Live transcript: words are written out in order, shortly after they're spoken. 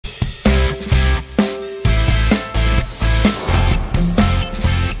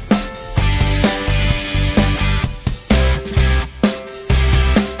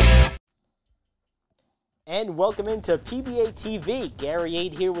and welcome into PBA TV. Gary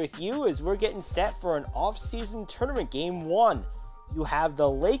Ade here with you as we're getting set for an off-season tournament game 1. You have the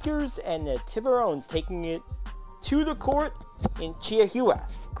Lakers and the Tiburones taking it to the court in Chihuahua.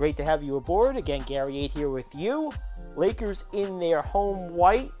 Great to have you aboard. Again, Gary Ade here with you. Lakers in their home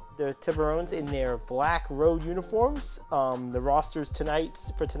white, the Tiburones in their black road uniforms. The rosters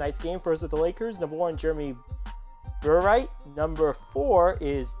for tonight's game, first with the Lakers. Number 1, Jeremy Burright. Number 4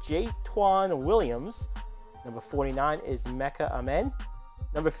 is JaeTuan Williams. Number 49 is Mecca Amen.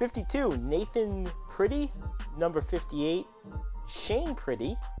 Number 52, Nathan Priddy. Number 58, Shayne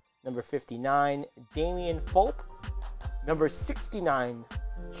Priddy. Number 59, Damien Fulp. Number 69,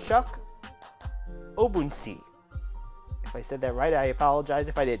 Chucks Obunse. If I said that right, I apologize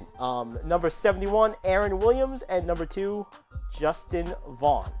if I didn't. Number 71, Aaron Williams. And number 2, Justin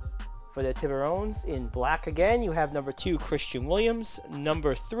Vaughan. For the Tiburones in black again, you have number 2, Christian Williams.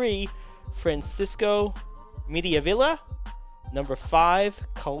 Number 3, Francisco Mediavilla. Number 5,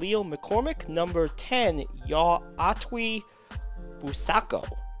 Khaleal McCormick. Number 10, Yaw Antwi-Boasiako.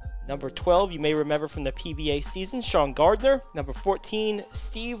 Number 12, you may remember from the PBA season, Sean Gardner. Number 14,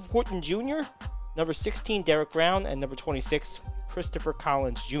 Steve Wooten Jr. Number 16, Derek Brown. And number 26, Christopher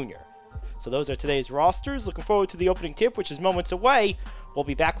Collins Jr. So those are today's rosters. Looking forward to the opening tip, which is moments away. We'll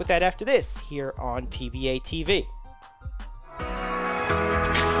be back with that after this here on PBA TV.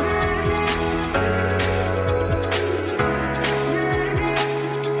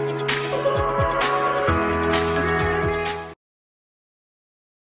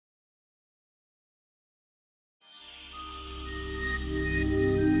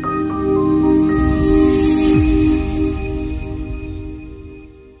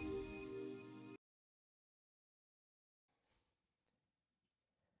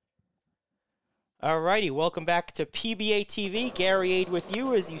 Alrighty, welcome back to PBA TV. Gary Ade with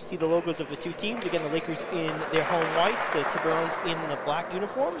you as you see the logos of the two teams. Again, the Lakers in their home whites, the Tiburones in the black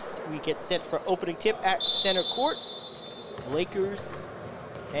uniforms. We get set for opening tip at center court. Lakers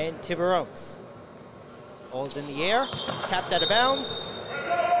and Tiburones. Ball's in the air, tapped out of bounds,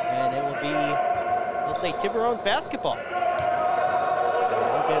 and it will be, we'll say, Tiburones basketball. So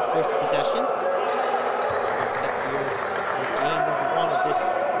they'll get first possession. So we get set for game number 1 of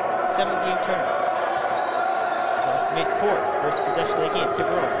this 7-game tournament. Mid-court, first possession of the game,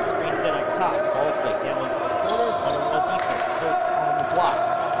 Tiburones, a screen set up top, ball fake now into the corner, one-on-one defense, post on the block,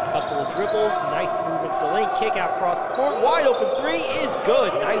 couple of dribbles, nice move into the lane, kick out cross court, wide open 3 is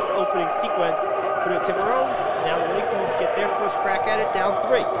good, nice opening sequence for the Tiburones. Now the Lakers get their first crack at it, down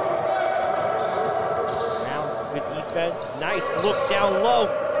 3. Now, good defense, nice look down low,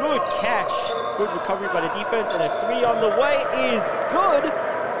 good catch, good recovery by the defense, and a 3 on the way is good.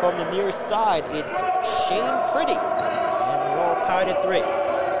 From the near side, it's Shayne Priddy, and we're all tied at 3.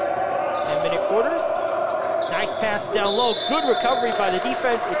 10-minute quarters. Nice pass down low. Good recovery by the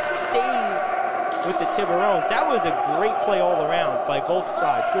defense. It stays with the Tiburones. That was a great play all around by both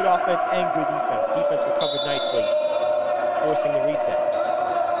sides. Good offense and good defense. Defense recovered nicely, forcing the reset.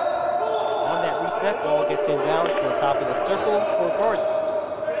 On that reset, ball gets inbounds to the top of the circle for Gardner.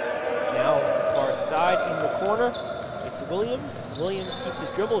 Now, far side in the corner. It's Williams. Williams keeps his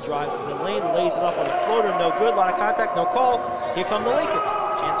dribble, drives into the lane, lays it up on the floater. No good. A lot of contact. No call. Here come the Lakers.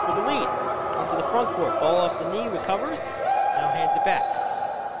 Chance for the lead. Into the front court. Ball off the knee. Recovers. Now hands it back.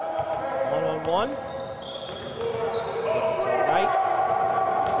 One-on-one. Dribble to the right.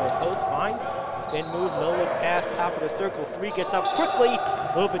 For a post. Finds. Spin move. No look pass. Top of the circle. 3 gets up quickly.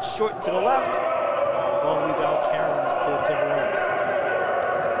 A little bit short to the left. Long rebound carries to the Tiburones.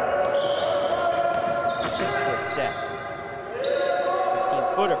 Court set.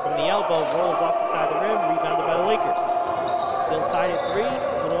 15-footer from the elbow, rolls off the side of the rim, rebounded by the Lakers. Still tied at 3, a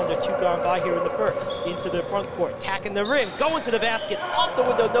little under 2 gone by here in the first. Into the front court, tacking the rim, going to the basket, off the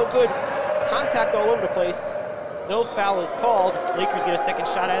window, no good. Contact all over the place. No foul is called. Lakers get a second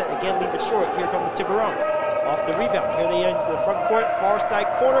shot at it, again leave it short. Here come the Tiburones. Off the rebound, here they into the front court, far side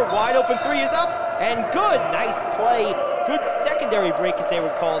corner, wide open 3 is up, and good, nice play. Good secondary break, as they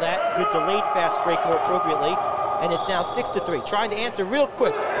would call that. Good delayed fast break, more appropriately. And it's now 6-3. Trying to answer real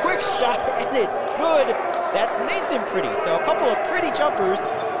quick. Quick shot, and it's good. That's Nathan Priddy. So a couple of pretty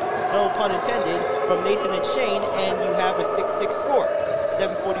jumpers, no pun intended, from Nathan and Shayne, and you have a 6-6 score.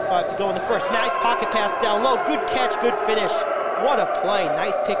 7:45 to go in the first. Nice pocket pass down low. Good catch, good finish. What a play.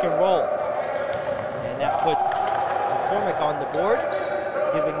 Nice pick and roll. And that puts McCormick on the board,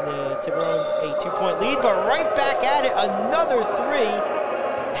 giving the Tiburones a 2-point lead, but right back at it, another 3,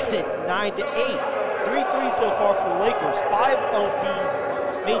 and it's 9-8. 3 threes so far for the Lakers. 5 of the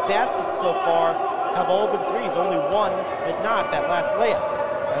made baskets so far have all been threes. Only one has not, that last layup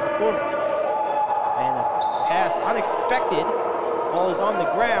by McCormick. And a pass, unexpected. Ball is on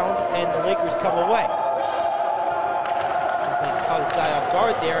the ground, and the Lakers come away. Caught his guy off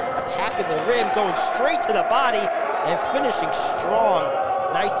guard there, attacking the rim, going straight to the body, and finishing strong.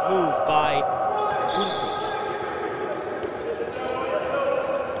 Nice move by Obunse.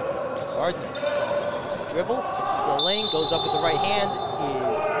 Gardner makes a dribble, gets into the lane, goes up with the right hand,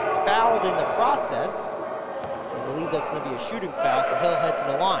 is fouled in the process. I believe that's going to be a shooting foul, so he'll head to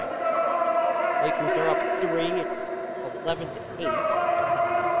the line. Lakers are up 3, it's 11-8.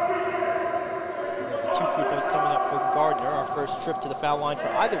 So there'll be 2 free throws coming up for Gardner, our first trip to the foul line for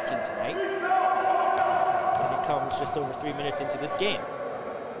either team tonight. And it comes just over 3 minutes into this game.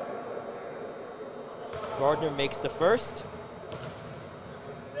 Gardner makes the first.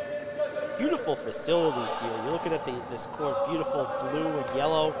 Beautiful facilities here. You're looking at this court, beautiful blue and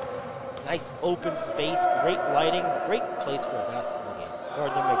yellow. Nice open space, great lighting, great place for a basketball game.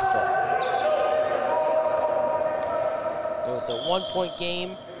 Gardner makes both. So it's a 1-point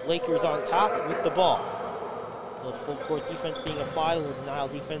game. Lakers on top with the ball. A little full court defense being applied, a little denial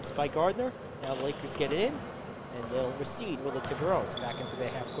defense by Gardner. Now the Lakers get it in, and they'll recede with the Tiburones back into their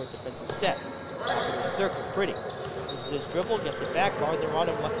half-court defensive set. Top of the circle, Priddy. This is his dribble, gets it back. Gardner on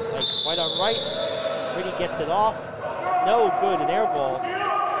him like white on rice. Priddy gets it off. No good, an air ball.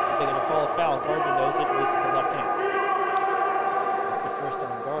 If they're going to call a foul, Gardner knows it, releases the left hand. That's the first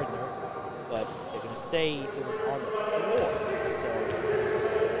on Gardner, but they're going to say it was on the floor, so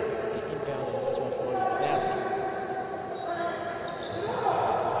inbounding this one from under the basket.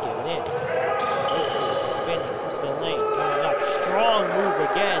 Lakers get it in. First move, spinning into the lane, coming up. Strong move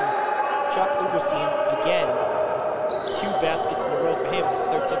again. Chucks Obunse again. 2 baskets in a row for him, and it's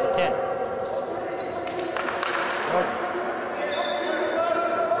 13-10. Gardner.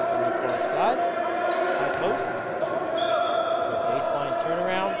 Over on the far side. High post. Good baseline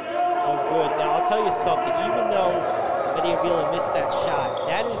turnaround. Oh, good. Now, I'll tell you something. Even though Mediavilla missed that shot,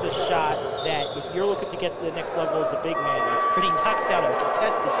 that is a shot that if you're looking to get to the next level as a big man, as Priddy knocks out a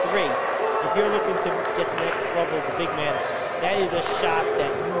contested 3. If you're looking to get to the next level as a big man, that is a shot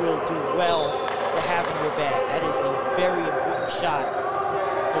that you will do well to have in your bag. That is a very important shot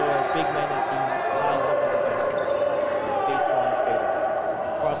for big men at the high levels of basketball. Baseline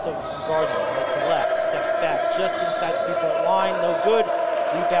fadeaway. Crossover from Gardner, right to left, steps back just inside the 3-point line, no good.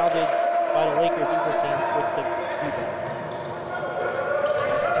 Rebounded by the Lakers, Obunse with the rebound.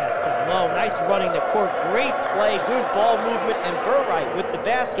 Nice pass down low, nice running the court, great play, good ball movement, and Burright with the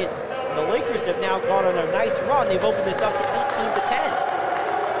basket. And the Lakers have now gone on a nice run. They've opened this up to 18-10.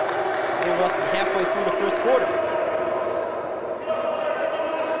 A little less than halfway through the first quarter.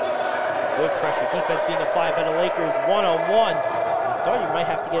 Good pressure defense being applied by the Lakers, one-on-one. I thought you might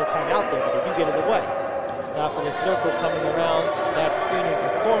have to get a timeout there, but they do get it away. Top of the circle coming around. That screen is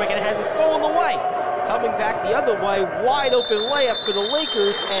McCormick, and it has it stolen away. Coming back the other way, wide open layup for the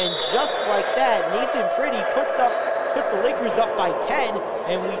Lakers, and just like that, Nathan Priddy puts the Lakers up by 10,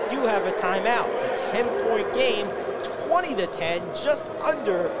 and we do have a timeout. It's a 10-point game, 20-10, just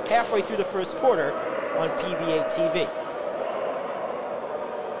under halfway through the first quarter on PBA TV.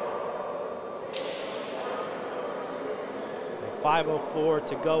 So 5:04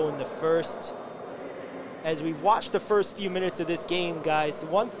 to go in the first. As we've watched the first few minutes of this game, guys,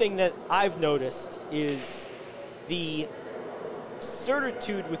 one thing that I've noticed is the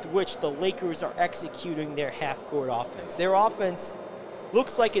certitude with which the Lakers are executing their half-court offense. Their offense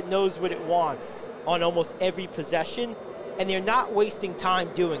looks like it knows what it wants on almost every possession, and they're not wasting time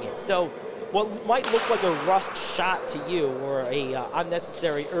doing it. So what might look like a rushed shot to you or a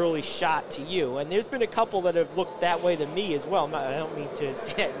unnecessary early shot to you, and there's been a couple that have looked that way to me as well. I don't mean to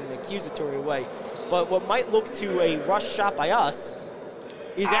say that in an accusatory way, but what might look to a rush shot by us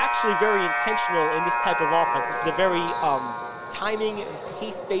is actually very intentional in this type of offense. This is a very timing and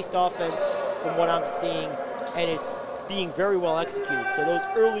pace-based offense from what I'm seeing, and it's being very well executed. So those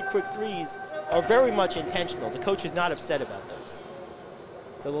early quick threes are very much intentional. The coach is not upset about those.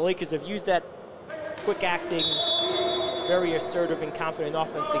 So the Lakers have used that quick-acting, very assertive and confident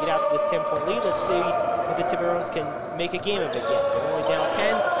offense to get out to this 10-point lead. Let's see if the Tiburones can make a game of it yet. They're only down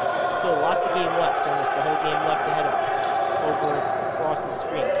 10. Still lots of game left, almost the whole game left ahead of us. Over across the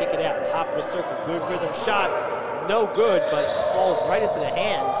screen, kick it out, top of the circle, good rhythm shot. No good, but falls right into the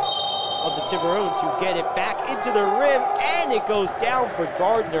hands of the Tiburones, who get it back into the rim, and it goes down for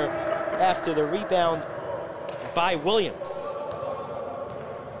Gardner after the rebound by Williams.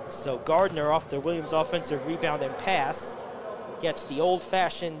 So Gardner, off the Williams offensive rebound and pass, gets the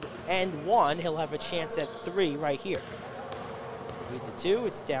old-fashioned and 1. He'll have a chance at 3 right here. Need the 2,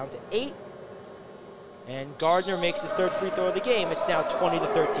 it's down to 8. And Gardner makes his 3rd free throw of the game. It's now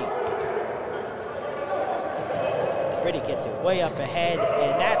 20-13. Priddy gets it way up ahead,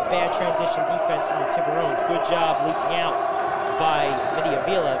 and that's bad transition defense from the Tiburones. Good job leaking out by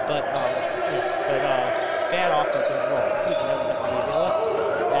Mediavilla, but bad offense overall. Excuse me, that was not Mediavilla.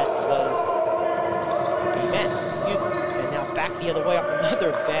 That was Amen, excuse me. And now back the other way off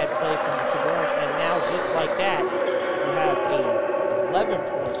another bad play from the Tiburones, and now just like that, we have a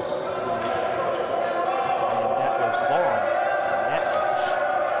 11-point lead, and that was Vaughan on that finish.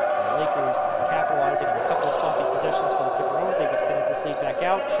 So the Lakers capitalizing on a couple of sloppy possessions for the Tiburones. They've extended this lead back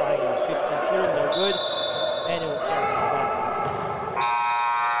out, trying a 15-footer, no good, and it will carry on bounce.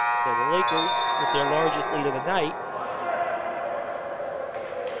 So the Lakers, with their largest lead of the night,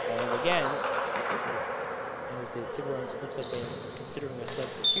 and again, as the Tiburones look like they're considering a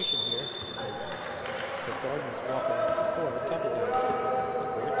substitution here, as Gardner's walking off the court. A couple guys walking off the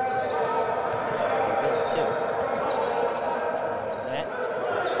court. Looks like Mediavilla too. Net.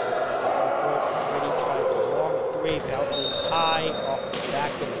 Goes back in front court. Priddy tries a long three, bounces high off the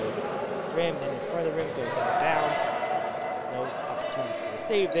back of the rim, then in front of the rim, goes out of bounds. No opportunity for a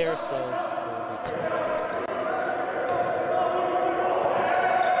save there, so it will be Tiburones basketball.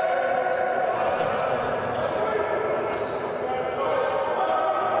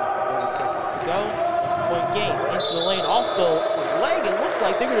 Game into the lane, off the leg. It looked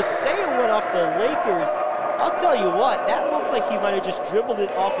like they're going to say it went off the Lakers. I'll tell you what, that looked like he might have just dribbled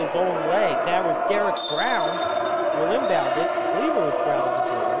it off his own leg. That was Derek Brown will inbound it. I believe it was Brown with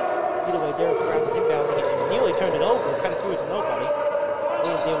the dribble. Either way, Derek Brown was inbounding it and nearly turned it over, kind of threw it to nobody.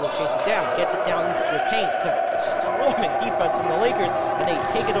 Williams able to chase it down, gets it down into the paint. Swarming defense from the Lakers, and they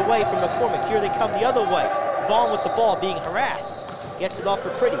take it away from McCormick. Here they come the other way. Vaughan with the ball, being harassed. Gets it off for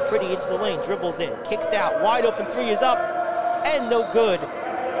Priddy. Priddy into the lane, dribbles in, kicks out. Wide open three is up, and no good.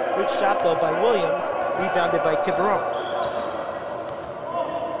 Good shot, though, by Williams. Rebounded by Tiburone.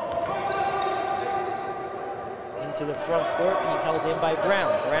 Into the front court, being held in by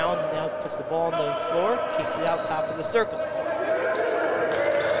Brown. Brown now puts the ball on the floor, kicks it out top of the circle. Good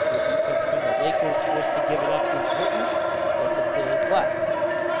defense from the Lakers, forced to give it up is Wooten. Gets it to his left.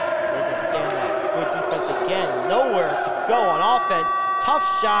 Dribble standoff. Good defense again. Nowhere to go on offense. Tough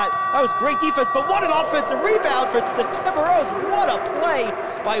shot. That was great defense, but what an offensive rebound for the Tiburones. What a play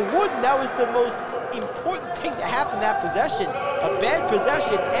by Wooten. That was the most important thing to happen that possession. A bad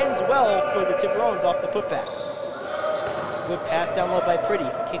possession ends well for the Tiburones off the putback. Good pass down low by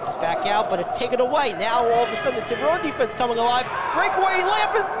Priddy. Kicks back out, but it's taken away. Now all of a sudden the Tiburone defense coming alive. Breakaway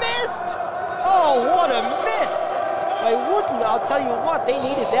layup is missed. Oh, what a miss by Wooten. I'll tell you what, they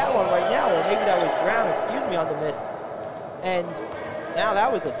needed that one right now, or maybe that was Brown, excuse me, on the miss. And now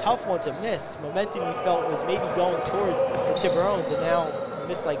that was a tough one to miss. Momentum you felt was maybe going toward the Tiburones, and now a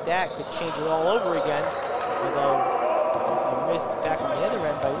miss like that could change it all over again. Although a miss back on the other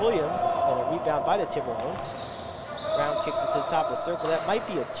end by Williams, and a rebound by the Tiburones. Brown kicks it to the top of the circle. That might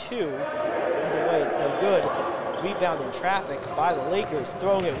be a two. Either way, it's no good. Rebound in traffic by the Lakers,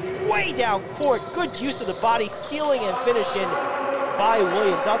 throwing it way down court. Good use of the body, sealing and finishing by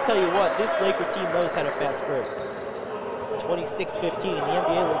Williams. I'll tell you what, this Laker team knows how to fast break. It's 26-15. The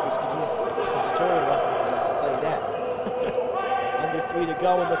NBA Lakers could use some tutorial lessons on this, I'll tell you that. Under 3 to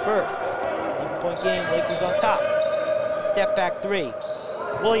go in the first. 11-point game, Lakers on top. Step back three.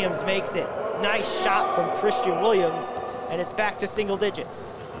 Williams makes it. Nice shot from Christian Williams, and it's back to single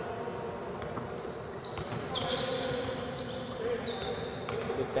digits.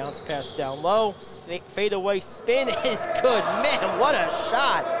 Bounce pass down low, fadeaway spin is good. Man, what a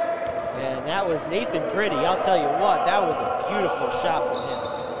shot. And that was Nathan Priddy. I'll tell you what, that was a beautiful shot from him.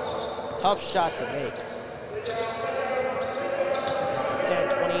 Tough shot to make. Up to 10,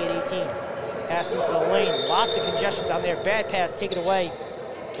 28-18. Pass into the lane, lots of congestion down there. Bad pass, take it away.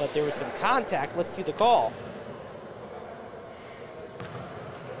 But there was some contact. Let's see the call.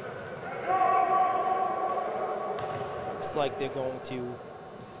 Looks like they're going to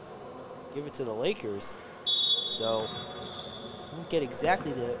give it to the Lakers. So, didn't get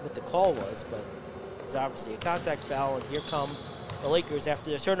exactly what the call was, but it was obviously a contact foul, and here come the Lakers after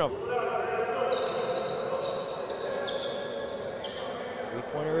the turnover.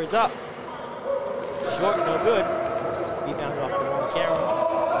 Three-pointer is up. Short, no good. Rebounded off the long camera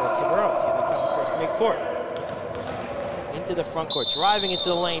by the Tiburones. Here they come across midcourt. Into the front court, driving into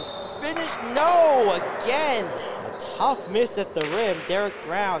the lane. Finish, no, again. Tough miss at the rim. Derek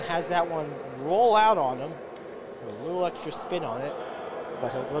Brown has that one roll out on him. A little extra spin on it,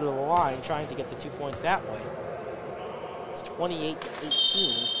 but he'll go to the line trying to get the 2 points that way. It's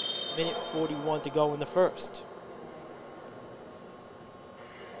 28-18, minute 41 to go in the first.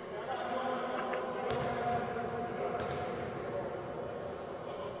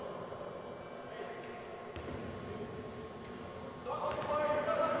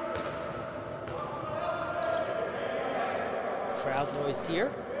 crowd noise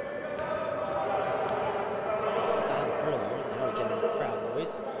here. Silent earlier, now we get a little crowd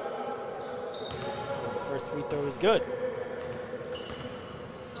noise. And the first free throw is good.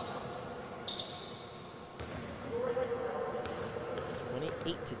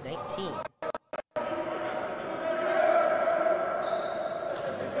 28-19.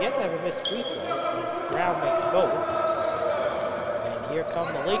 Yet to have a missed free throw as Brown makes both. And here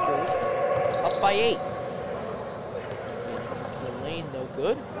come the Lakers, up by 8. Getting into the lane, no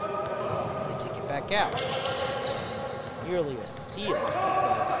good. They kick it back out. And nearly a steal, but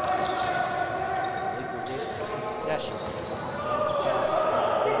the Lakers able to keep possession. Bounce pass, and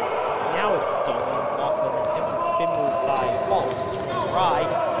then now it's stolen off an attempted spin move by Fulp, which went awry.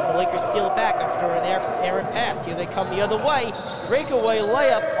 And the Lakers steal it back after an errant pass. Here they come the other way. Breakaway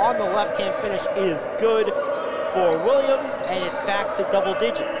layup on the left-hand finish is good for Williams, and it's back to double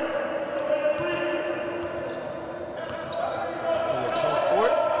digits. To the front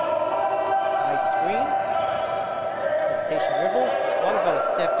court. High screen. Hesitation dribble. Thought about a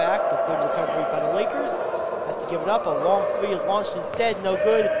step back, but good recovery by the Lakers. Has to give it up. A long three is launched instead. No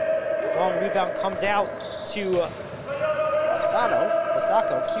good. Long rebound comes out to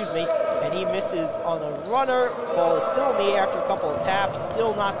Boasiako, excuse me, and he misses on a runner. Ball is still in the air after a couple of taps,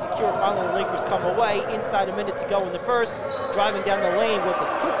 still not secure. Finally, the Lakers come away. Inside a minute to go in the first. Driving down the lane with a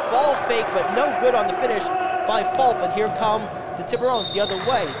quick ball fake, but no good on the finish by Fulp. And here come the Tiburones the other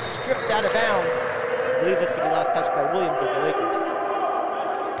way. Stripped out of bounds. I believe this could be last touch by Williams of the Lakers.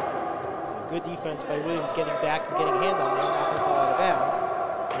 So good defense by Williams getting back and getting a hand on there, knocking the ball out of bounds.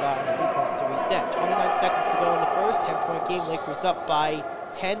 Allowing the defense to reset. 29 seconds to go in the first. 10-point game. Lakers up by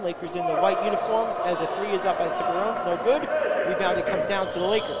 10. Lakers in the white uniforms as a three is up by the Tiburones. No good. Rebound, it comes down to the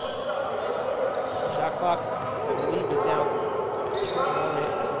Lakers. Shot clock, I believe, is now.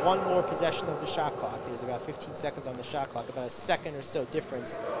 It's one more possession of the shot clock. There's about 15 seconds on the shot clock. About a second or so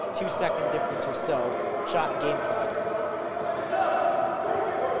difference. 2-second difference or so. Shot and game clock.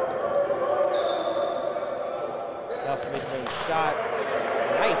 Tough mid-range shot.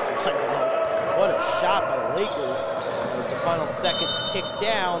 Nice one. What a shot by the Lakers as the final seconds tick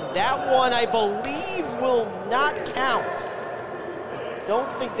down. That one, I believe, will not count. I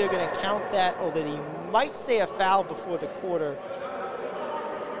don't think they're going to count that, although they might say a foul before the quarter.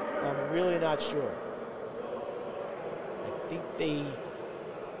 I'm really not sure. I think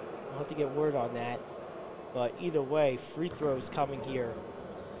I'll have to get word on that. But either way, free throws coming here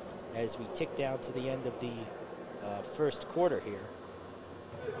as we tick down to the end of the first quarter here.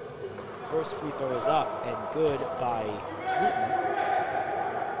 First free throw is up and good by Wooten.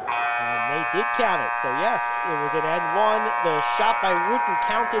 And they did count it. So yes, it was an and one. The shot by Wooten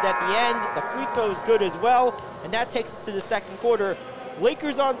counted at the end. The free throw is good as well. And that takes us to the second quarter.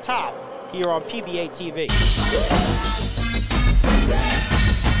 Lakers on top here on PBA TV.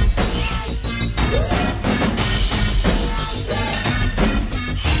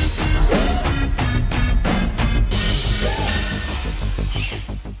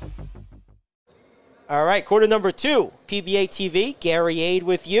 All right, quarter number 2, PBA TV, Gary Aid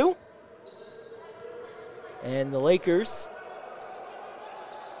with you. And the Lakers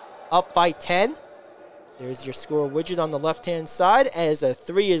up by 10. There's your score widget on the left-hand side as a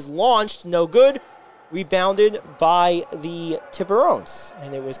three is launched, no good. Rebounded by the Tiburones,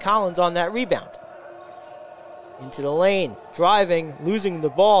 and it was Collins on that rebound. Into the lane, driving, losing the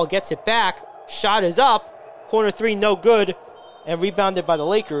ball, gets it back. Shot is up, corner three, no good, and rebounded by the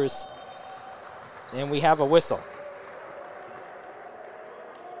Lakers. And we have a whistle.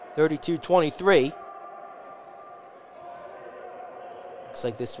 32-23. Looks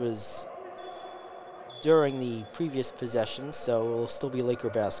like this was during the previous possession, so it will still be Laker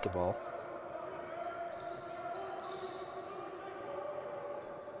basketball.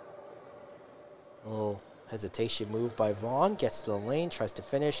 A little hesitation move by Vaughan. Gets to the lane, tries to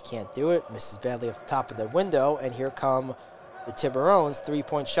finish, can't do it. Misses badly off the top of the window, and here come the Tiburones.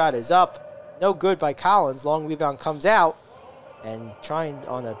 Three-point shot is up. No good by Collins. Long rebound comes out. And trying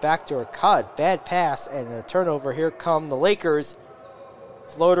on a backdoor cut. Bad pass and a turnover. Here come the Lakers.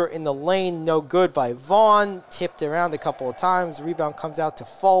 Floater in the lane. No good by Vaughan. Tipped around a couple of times. Rebound comes out to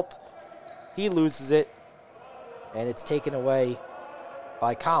Fulp. He loses it. And it's taken away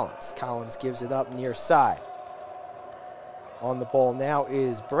by Collins. Collins gives it up near side. On the ball now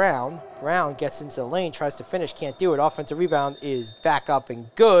is Brown. Brown gets into the lane, tries to finish, can't do it. Offensive rebound is back up and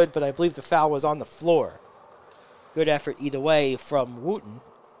good, but I believe the foul was on the floor. Good effort either way from Wooten.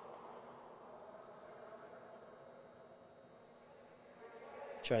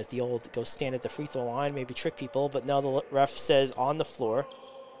 Tries the old go stand at the free throw line, maybe trick people, but now the ref says on the floor.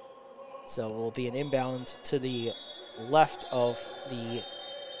 So it will be an inbound to the left of the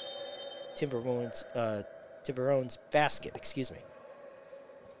Tiburones basket, excuse me.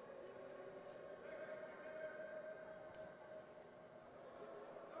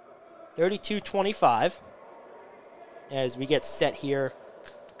 (32-25) as we get set here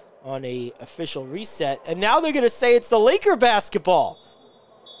on a official reset. And now they're going to say it's the Laker basketball.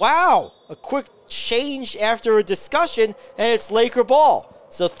 Wow, a quick change after a discussion, and it's Laker ball.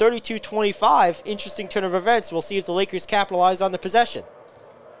 So 32-25, interesting turn of events. We'll see if the Lakers capitalize on the possession.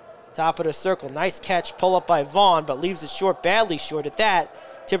 Top of the circle, nice catch, pull up by Vaughan, but leaves it short, badly short at that.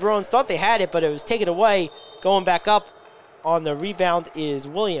 Tiburones thought they had it, but it was taken away. Going back up on the rebound is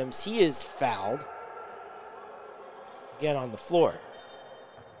Williams. He is fouled. Again on the floor.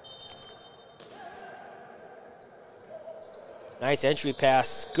 Nice entry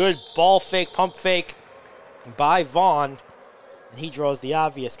pass. Good ball fake, pump fake by Vaughan. And he draws the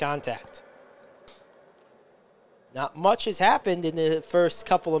obvious contact. Not much has happened in the first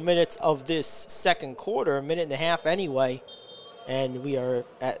couple of minutes of this second quarter. A minute and a half anyway. And we are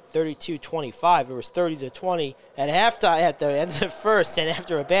at 32-25. It was 30-20 at halftime at the end of the first. And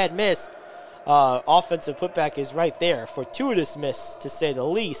after a bad miss, offensive putback is right there. Fortuitous miss, to say the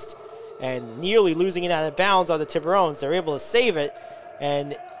least. And nearly losing it out of bounds on the Tiburones. They're able to save it.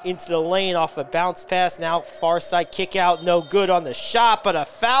 And into the lane off a bounce pass. Now far side kick out. No good on the shot, but a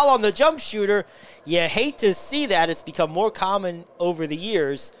foul on the jump shooter. You hate to see that. It's become more common over the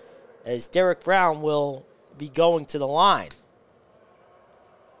years as Derek Brown will be going to the line.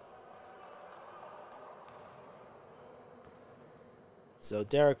 So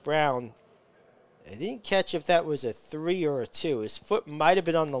Derek Brown, I didn't catch if that was a 3 or a 2. His foot might have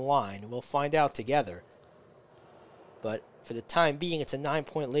been on the line. We'll find out together. But for the time being, it's a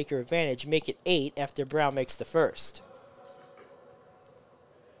 9-point Laker advantage. Make it 8 after Brown makes the first.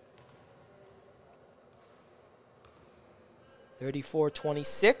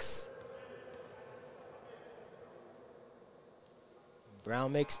 (34-26).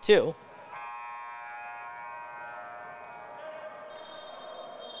 Brown makes 2.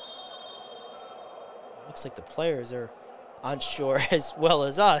 Looks like the players are unsure as well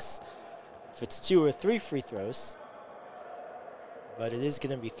as us if it's 2 or 3 free throws. But it is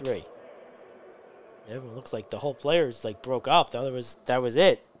going to be 3. It looks like the whole players broke up. That was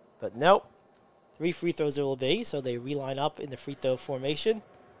it. But nope. 3 free throws it will be, so they reline up in the free throw formation.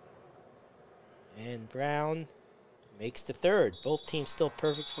 And Brown makes the third. Both teams still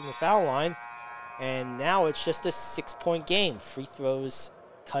perfect from the foul line. And now it's just a 6-point game. Free throws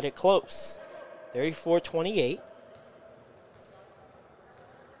cut it close. 34-28.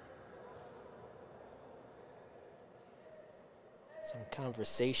 Some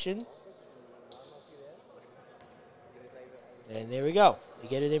conversation. And there we go. We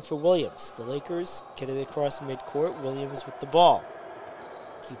get it in for Williams. The Lakers get it across midcourt. Williams with the ball.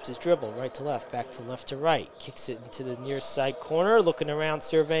 Keeps his dribble right to left, back to left to right. Kicks it into the near side corner. Looking around,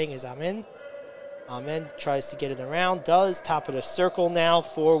 surveying is Amen. Amen tries to get it around. Does. Top of the circle now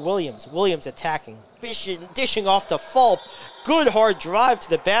for Williams. Williams attacking. Dishing off to Fulp. Good hard drive to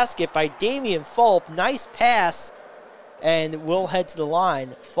the basket by Damien Fulp. Nice pass. And we'll head to the line.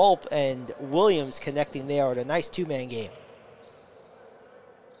 Fulp and Williams connecting there at a nice 2-man game.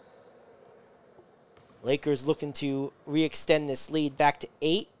 Lakers looking to re-extend this lead back to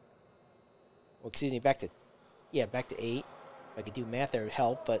 8. Well, excuse me, back to 8. If I could do math, that would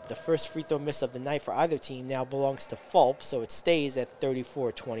help. But the first free throw miss of the night for either team now belongs to Fulp, so it stays at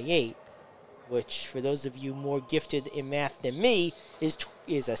 34-28, which, for those of you more gifted in math than me, is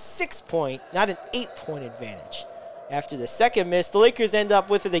a 6-point, not an 8-point advantage. After the second miss, the Lakers end up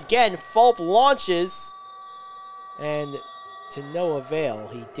with it again. Fulp launches, and to no avail.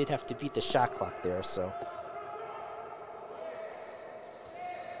 He did have to beat the shot clock there, so.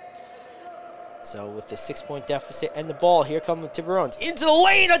 So with the 6-point deficit and the ball, here come the Tiburones. Into the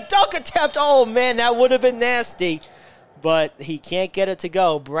lane, a dunk attempt. Oh, man, that would have been nasty. But he can't get it to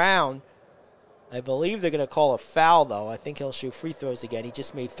go. Brown, I believe they're going to call a foul, though. I think he'll shoot free throws again. He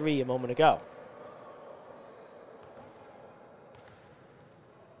just made 3 a moment ago.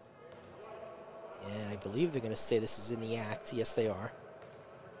 I believe they're going to say this is in the act. Yes, they are.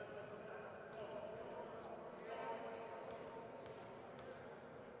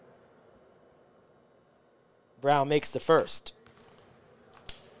 Brown makes the first.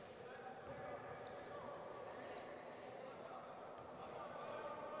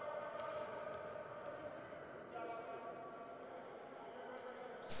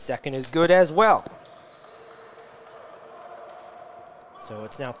 Second is good as well. So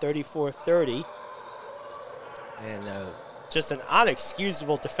it's now 34-30. And just an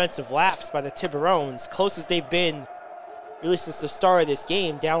unexcusable defensive lapse by the Tiburones, close as they've been really since the start of this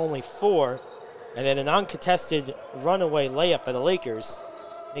game, down only 4. And then an uncontested runaway layup by the Lakers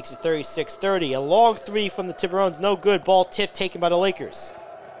makes it 36-30. A long 3 from the Tiburones, no good. Ball tip taken by the Lakers.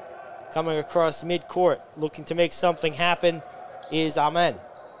 Coming across midcourt, looking to make something happen is Amen.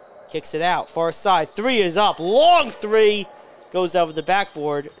 Kicks it out, far side, 3 is up. Long 3 goes over the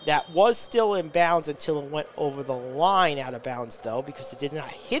backboard. That was still in bounds until it went over the line out of bounds, though, because it did not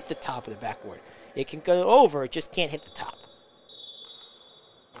hit the top of the backboard. It can go over, it just can't hit the top.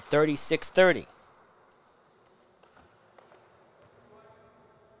 36-30.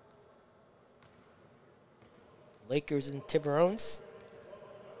 Lakers and Tiburones.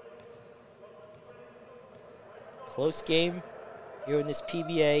 Close game here in this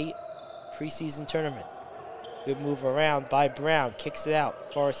PBA preseason tournament. Good move around by Brown. Kicks it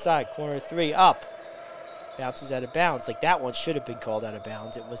out. Far side. Corner 3. Up. Bounces out of bounds. Like that one should have been called out of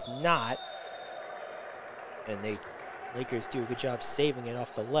bounds. It was not. And the Lakers do a good job saving it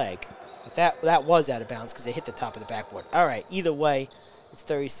off the leg. But that was out of bounds because it hit the top of the backboard. All right. Either way, it's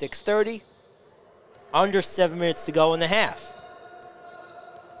 36-30. Under 7 minutes to go in the half.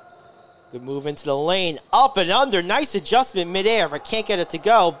 Good move into the lane. Up and under. Nice adjustment midair, but can't get it to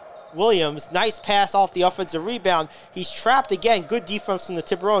go. Williams, nice pass off the offensive rebound. He's trapped again. Good defense from the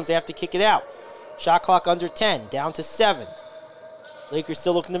Tiburones. They have to kick it out. Shot clock under 10. Down to 7. Lakers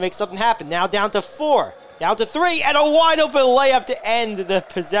still looking to make something happen. Now down to 4. Down to 3. And a wide open layup to end the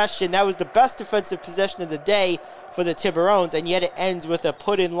possession. That was the best defensive possession of the day for the Tiburones, and yet it ends with a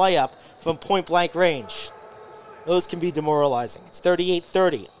put-in layup from point-blank range. Those can be demoralizing. It's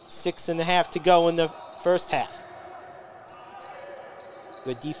 38-30. 6.5 to go in the first half.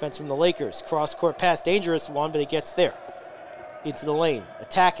 Good defense from the Lakers. Cross-court pass. Dangerous one, but it gets there. Into the lane.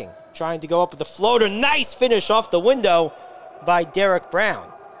 Attacking. Trying to go up with a floater. Nice finish off the window by Derek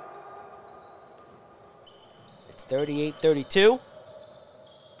Brown. It's 38-32.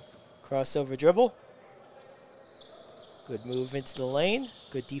 Crossover dribble. Good move into the lane.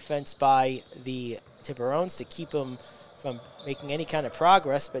 Good defense by the Tiburones to keep them from making any kind of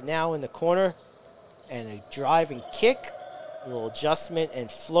progress. But now in the corner, and a drive and kick. A little adjustment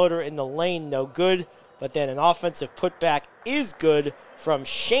and floater in the lane, no good. But then an offensive putback is good from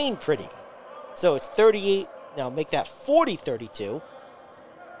Shayne Priddy. So it's 38. Now make that 40-32.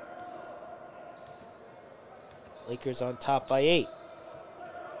 Lakers on top by 8.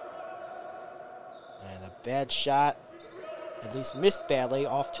 And a bad shot. At least missed badly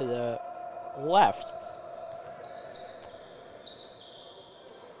off to the left.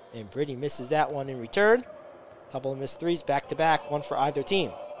 And Priddy misses that one in return. A couple of missed threes back-to-back, one for either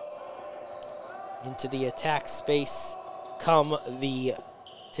team. Into the attack space come the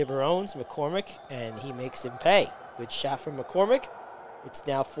Tiburones, McCormick, and he makes him pay. Good shot from McCormick. It's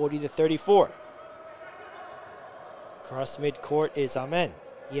now 40-34. Across midcourt is Amen.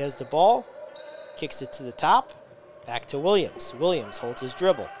 He has the ball, kicks it to the top. Back to Williams. Williams holds his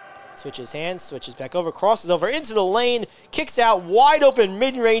dribble. Switches hands, switches back over, crosses over into the lane, kicks out, wide open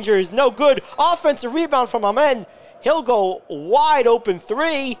mid-ranger is no good. Offensive rebound from Amen. He'll go wide open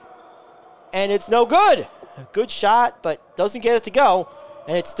 3, and it's no good. Good shot, but doesn't get it to go,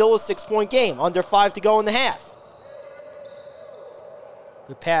 and it's still a 6-point game. Under 5 to go in the half.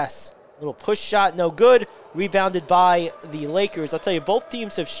 Good pass. Little push shot, no good. Rebounded by the Lakers. I'll tell you, both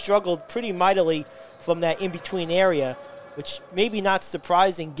teams have struggled pretty mightily from that in-between area, which may be not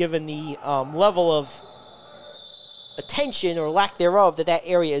surprising given the level of attention or lack thereof that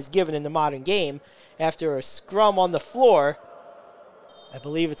area is given in the modern game. After a scrum on the floor, I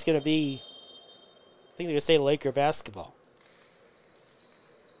believe it's going to be, I think they're going to say Laker basketball.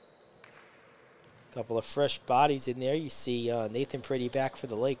 A couple of fresh bodies in there. You see Nathan Priddy back for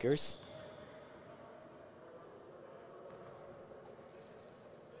the Lakers.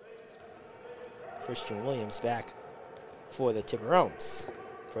 Christian Williams back for the Tiburones.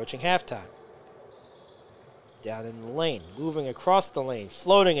 Approaching halftime. Down in the lane. Moving across the lane.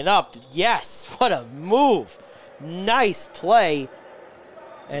 Floating it up. Yes! What a move! Nice play.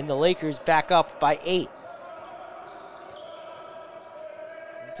 And the Lakers back up by 8.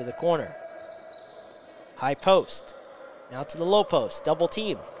 Into the corner. High post. Now to the low post. Double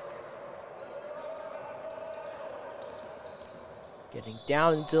team. Getting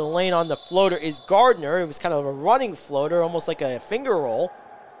down into the lane on the floater is Gardner. It was kind of a running floater, almost like a finger roll.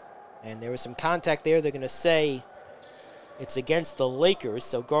 And there was some contact there. They're going to say it's against the Lakers,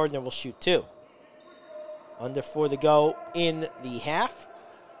 so Gardner will shoot 2. Under 4 to go in the half.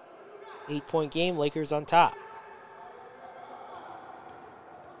 8-point game, Lakers on top.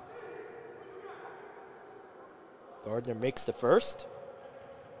 Gardner makes the first.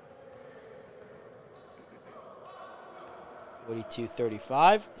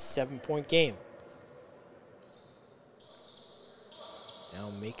 42-35, 7-point game. Now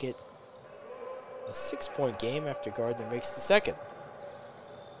make it a 6-point game after Gardner makes the second.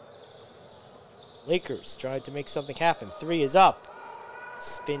 Lakers trying to make something happen. 3 is up.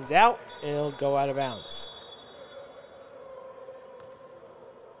 Spins out, and it'll go out of bounds.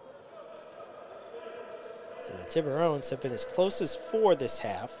 So the Tiburones have been as close as 4 this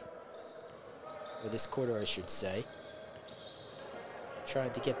half. Or this quarter, I should say.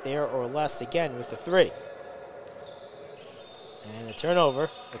 Trying to get there or less again with the 3. And a turnover.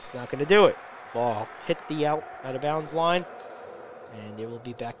 It's not going to do it. Ball hit the out of bounds line. And it will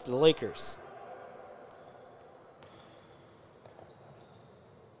be back to the Lakers.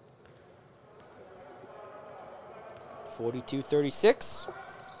 (42-36).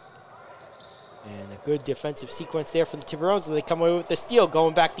 And a good defensive sequence there for the Tiburones as they come away with the steal.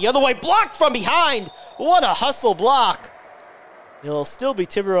 Going back the other way. Blocked from behind. What a hustle block. It'll still be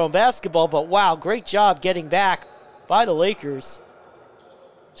Tiburone basketball, but wow, great job getting back by the Lakers.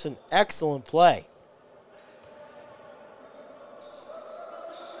 It's an excellent play.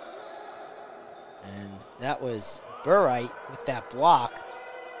 And that was Burright with that block.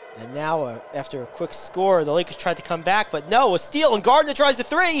 And now, after a quick score, the Lakers tried to come back, but no, a steal, and Gardner tries a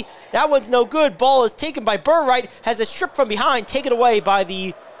 3. That one's no good. Ball is taken by Burright, has a strip from behind, taken away by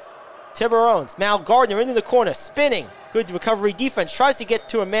the Tiburones. Now Gardner into the corner, spinning. Good recovery defense, tries to get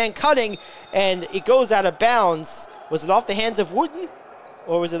to a man cutting, and it goes out of bounds. Was it off the hands of Wooten,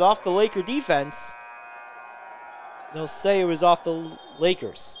 or was it off the Laker defense? They'll say it was off the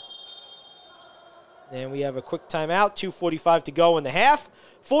Lakers. And we have a quick timeout, 2:45 to go in the half.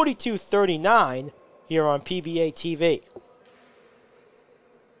 42-39 here on PBA TV.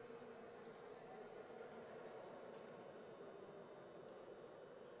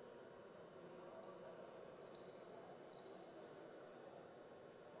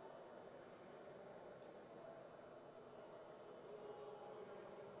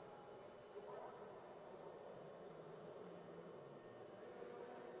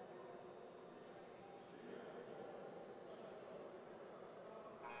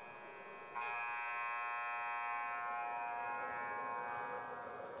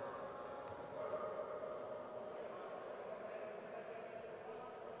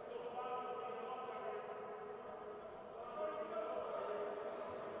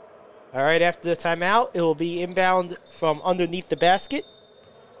 All right, after the timeout, it will be inbound from underneath the basket.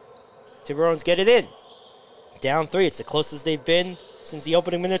 Tiburones get it in. Down 3. It's the closest they've been since the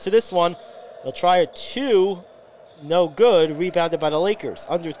opening minutes of this one. They'll try a 2. No good. Rebounded by the Lakers.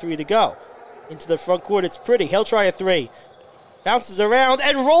 Under 3 to go. Into the front court, it's Priddy. He'll try a 3. Bounces around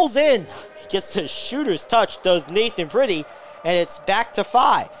and rolls in. He gets the shooter's touch, does Nathan Priddy, and it's back to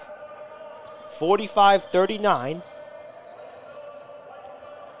 5. 45-39.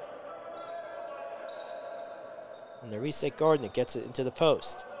 And the reset Gardner gets it into the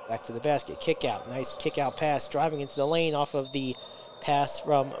post. Back to the basket. Kick out. Nice kick out pass. Driving into the lane off of the pass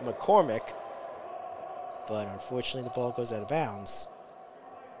from McCormick. But unfortunately, the ball goes out of bounds.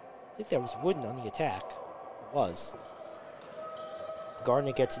 I think that was Wooden on the attack. It was.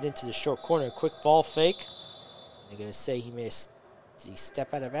 Gardner gets it into the short corner. Quick ball fake. They're going to say he may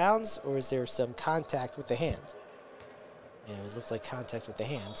step out of bounds, or is there some contact with the hand? Yeah, it looks like contact with the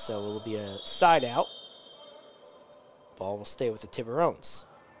hand, so it'll be a side out. Ball will stay with the Tiburones.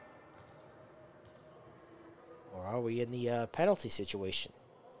 Or are we in the penalty situation?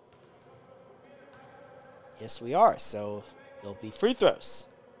 Yes, we are. So it'll be free throws.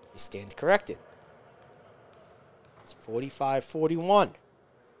 We stand corrected. It's 45-41.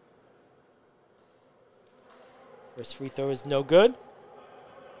 First free throw is no good.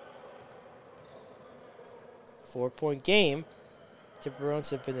 4-point game. Tiburones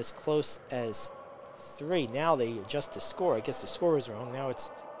have been as close as 3. Now they adjust the score. I guess the score was wrong. Now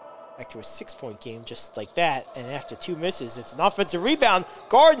it's back to a 6-point game just like that. And after 2 misses, it's an offensive rebound.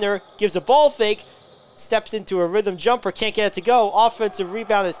 Gardner gives a ball fake, steps into a rhythm jumper, can't get it to go. Offensive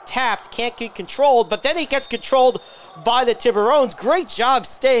rebound is tapped, can't get controlled, but then it gets controlled by the Tiburones. Great job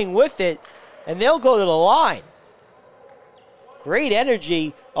staying with it, and they'll go to the line. Great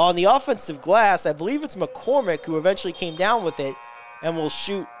energy on the offensive glass. I believe it's McCormick who eventually came down with it and will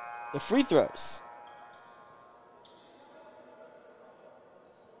shoot the free throws.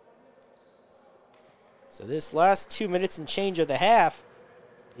 So this last 2 minutes and change of the half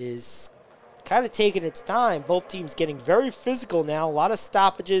is kind of taking its time. Both teams getting very physical now. A lot of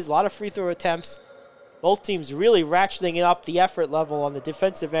stoppages, a lot of free throw attempts. Both teams really ratcheting up the effort level on the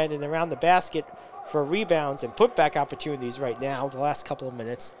defensive end and around the basket for rebounds and putback opportunities right now, the last couple of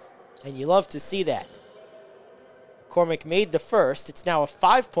minutes. And you love to see that. McCormick made the first. It's now a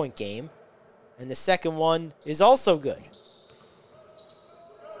 5-point game. And the second one is also good.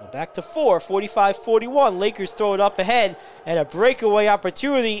 So back to 4, 45-41. Lakers throw it up ahead. And a breakaway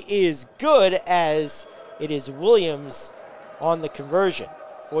opportunity is good as it is Williams on the conversion.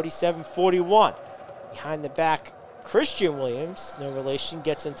 47-41. Behind the back, Christian Williams, no relation,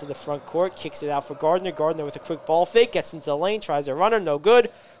 gets into the front court, kicks it out for Gardner. Gardner with a quick ball fake, gets into the lane, tries a runner, no good.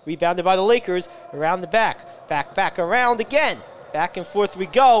 Rebounded by the Lakers, around the back. Back around again. Back and forth we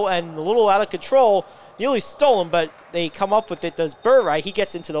go, and a little out of control. Nearly stolen, but they come up with it, does Burright. He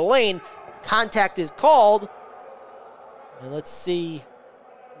gets into the lane. Contact is called. And let's see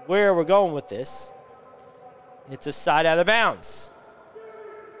where we're going with this. It's a side out of bounds.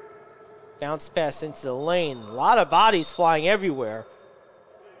 Bounce pass into the lane. A lot of bodies flying everywhere.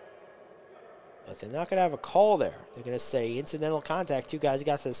 But they're not going to have a call there. They're going to say incidental contact. Two guys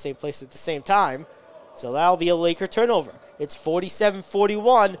got to the same place at the same time. So that'll be a Laker turnover. It's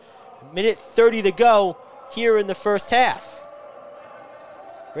 47-41. A minute 30 to go here in the first half.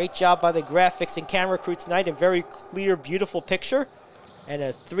 Great job by the graphics and camera crew tonight. A very clear, beautiful picture. And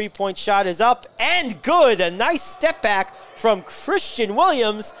a three-point shot is up and good. A nice step back from Christian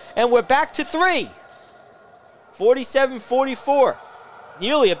Williams. And we're back to 3. 47-44.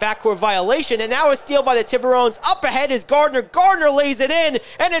 Nearly a backcourt violation. And now a steal by the Tiburones. Up ahead is Gardner. Gardner lays it in.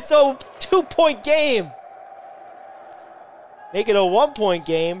 And it's a 2-point game. Make it a 1-point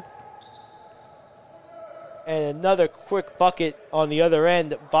game. And another quick bucket on the other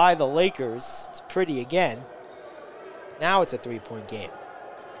end by the Lakers. It's Priddy again. Now it's a 3-point game.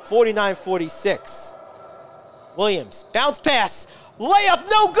 49-46. Williams, bounce pass, layup,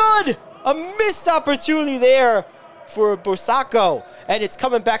 no good! A missed opportunity there for Boasiako, and it's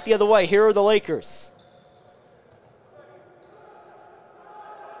coming back the other way. Here are the Lakers.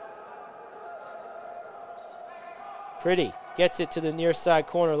 Priddy gets it to the near side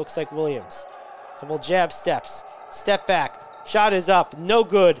corner. Looks like Williams. Couple jab steps. Step back. Shot is up. No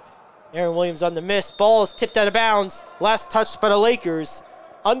good. Aaron Williams on the miss. Ball is tipped out of bounds. Last touch by the Lakers.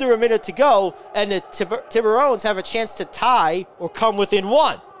 Under a minute to go. And the Tiburones have a chance to tie or come within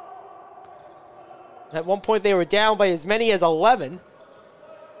 1. At one point they were down by as many as 11.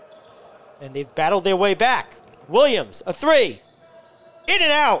 And they've battled their way back. Williams, a 3. In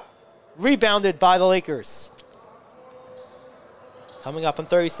and out. Rebounded by the Lakers. Coming up on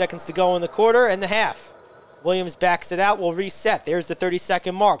 30 seconds to go in the quarter and the half. Williams backs it out. We'll reset. There's the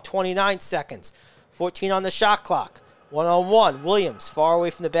 30-second mark. 29 seconds. 14 on the shot clock. 1-on-1. Williams far away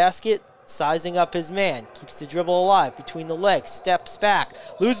from the basket. Sizing up his man. Keeps the dribble alive between the legs. Steps back.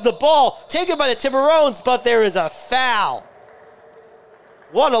 Loses the ball. Taken by the Tiburones, but there is a foul.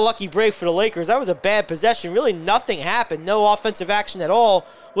 What a lucky break for the Lakers. That was a bad possession. Really nothing happened. No offensive action at all.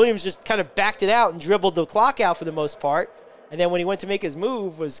 Williams just kind of backed it out and dribbled the clock out for the most part. And then when he went to make his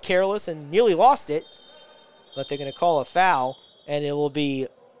move, was careless and nearly lost it. But they're going to call a foul, and it will be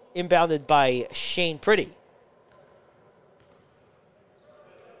inbounded by Shayne Priddy.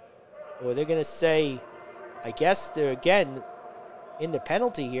 Or they're going to say, I guess they're again in the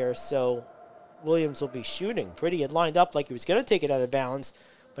penalty here, so Williams will be shooting. Priddy had lined up like he was going to take it out of bounds,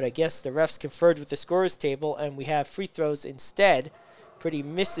 but I guess the refs conferred with the scorer's table, and we have free throws instead. Priddy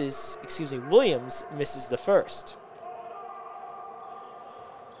misses, Williams misses the first.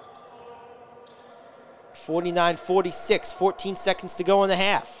 49-46, 14 seconds to go in the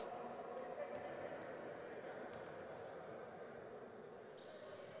half.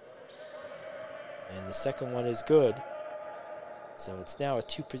 And the second one is good. So it's now a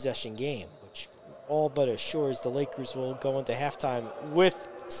 2-possession game, which all but assures the Lakers will go into halftime with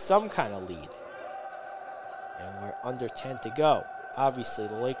some kind of lead. And we're under 10 to go. Obviously,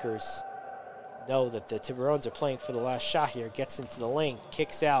 the Lakers know that the Tiburones are playing for the last shot here. Gets into the lane,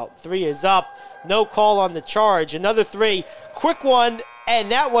 kicks out. 3 is up. No call on the charge. Another 3. Quick one,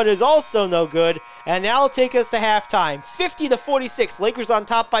 and that one is also no good. And that'll take us to halftime. 50-46. Lakers on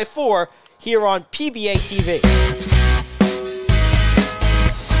top by 4 here on PBA TV.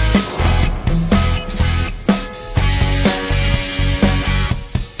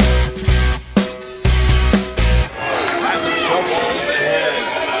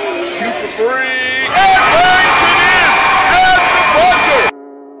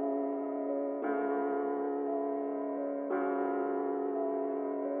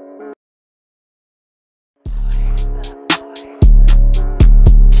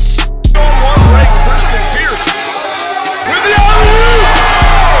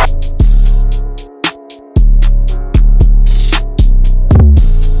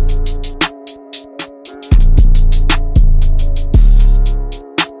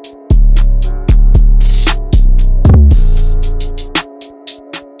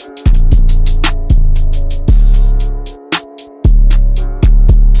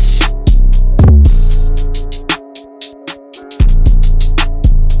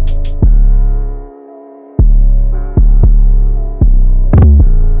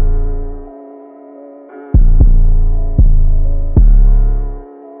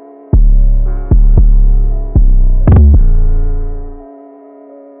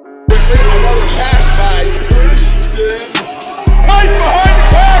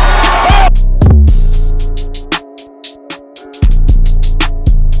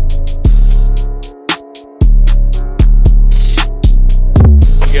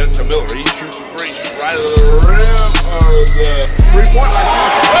 3-point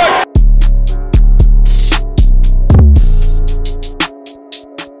line.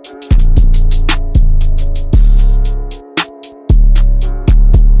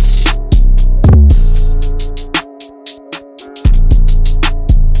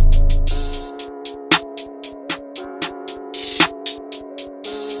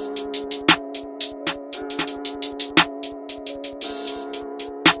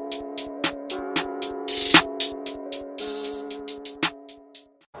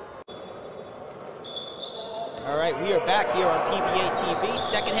 All right, we are back here on PBA TV.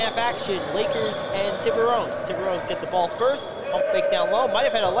 Second half action, Lakers and Tiburones. Tiburones get the ball first, pump fake down low. Might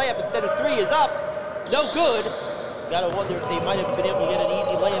have had a layup instead of three, is up. No good. Gotta wonder if they might have been able to get an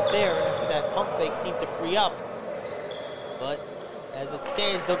easy layup there after that pump fake seemed to free up. But as it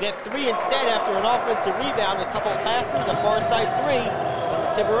stands, they'll get three instead after an offensive rebound, a couple of passes, a far side three, and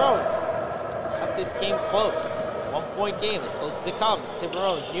the Tiburones cut this game close. 1 point game, as close as it comes.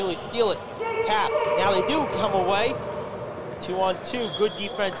 Tiburones nearly steal it. Tapped. Now they do come away. 2-on-2. Good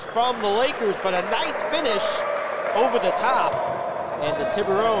defense from the Lakers, but a nice finish over the top. And the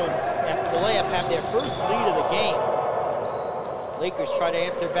Tiburones, after the layup, have their first lead of the game. Lakers try to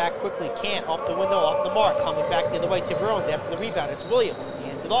answer back quickly. Can't. Off the window, off the mark. Coming back the other way. Tiburones after the rebound. It's Williams. He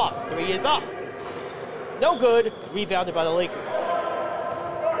hands it off. Three is up. No good. Rebounded by the Lakers.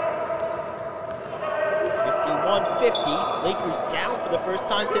 51-50, Lakers down for the first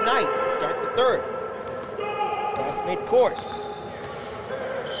time tonight to start the third. Cross midcourt.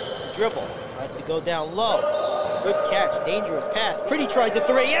 It's the dribble, tries to go down low. Good catch, dangerous pass. Priddy tries a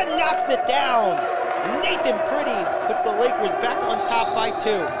three and knocks it down. Nathan Priddy puts the Lakers back on top by 2.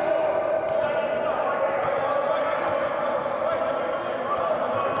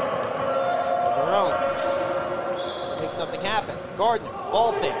 Tiburones make something happen. Gardner,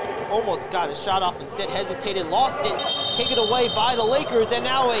 ball fake. Almost got a shot off, instead hesitated, lost it, taken away by the Lakers, and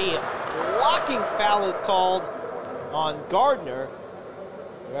now a blocking foul is called on Gardner.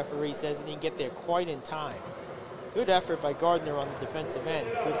 The referee says he didn't get there quite in time. Good effort by Gardner on the defensive end.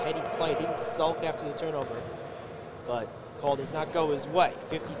 Good heading play, didn't sulk after the turnover, but call does not go his way.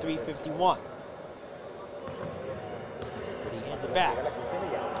 53-51. Priddy hands it back.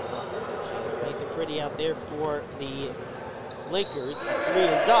 Nathan Priddy out there for the Lakers. A three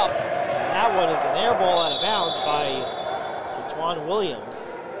is up, and that one is an air ball out of bounds by JaeTuan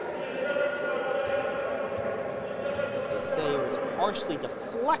Williams. They say it was partially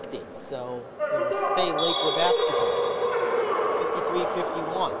deflected, so it will stay Laker basketball.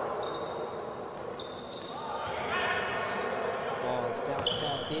 53-51. Ball is bounced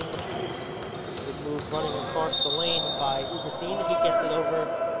past in. Good move running across the lane by Ubersin. He gets it over,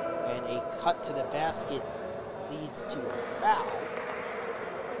 and a cut to the basket leads to a foul.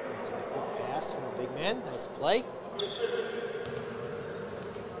 After the quick pass from the big man. Nice play. A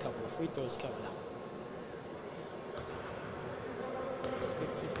couple of free throws coming up. It's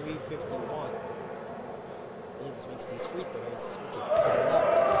 53-51. Williams makes these free throws. We can tie it up.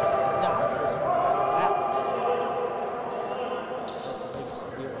 He does not. First one goes out. The best the Lakers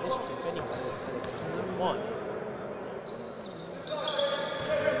can do on this trip anyway is cut it to 1.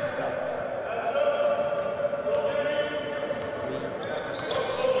 Williams does.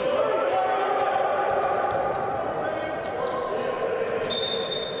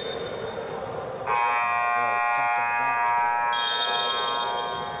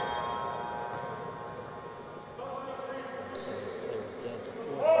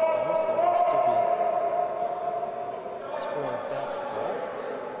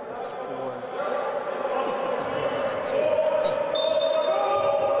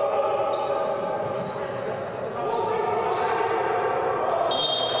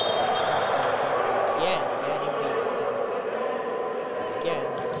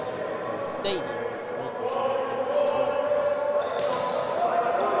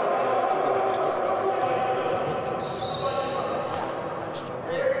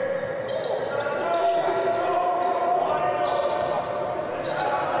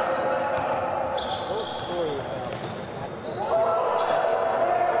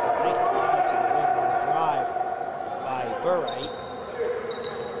 Burright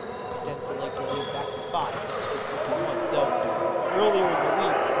extends the Laker lead back to 5, 56-51. So earlier in the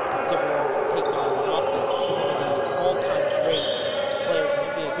week, as the Tiburones take on the offense, one of the all-time great players in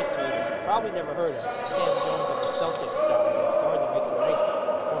NBA history that you've probably never heard of, Sam Jones of the Celtics, died as Gardner makes a nice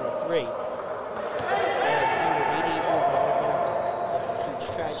corner three. And he was 88 years old. A huge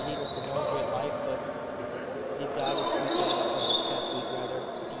tragedy, lived a long, great life, but he did die this weekend, this past week rather,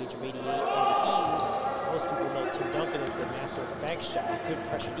 at the age of 88. And most people know Tim Duncan as the master of the bank shot. Good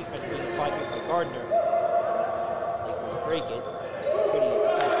pressure defense being applied here by Gardner. Lakers break it. Priddy at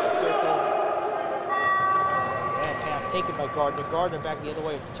the top of the circle. It's a bad pass taken by Gardner. Gardner back the other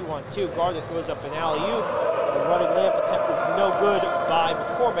way. It's 2-on-2. Gardner throws up an alley-oop. The running layup attempt is no good by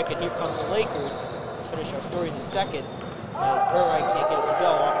McCormick, and here come the Lakers. We'll finish our story in a second. As Burright can't get it to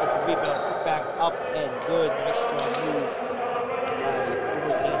go. Offensive rebound, put back up and good. Nice strong move by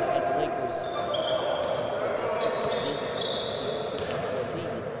Obunse and the Lakers with a 58-54 lead.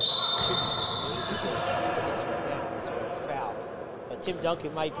 Should be 58, 56 right now as we have a foul. But Tim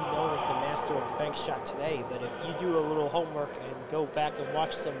Duncan might be known as the master of the bank shot today, but if you do a little homework and go back and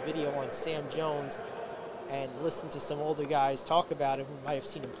watch some video on Sam Jones and listen to some older guys talk about him who might have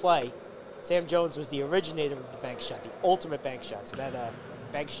seen him play, Sam Jones was the originator of the bank shot, the ultimate bank shot. So that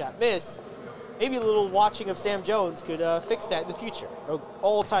bank shot miss, maybe a little watching of Sam Jones could fix that in the future.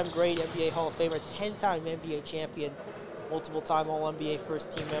 All-time great NBA Hall of Famer, 10-time NBA champion, multiple-time All-NBA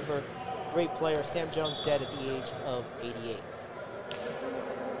first-team member, great player. Sam Jones dead at the age of 88.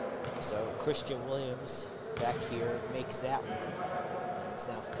 So Christian Williams back here makes that one. And it's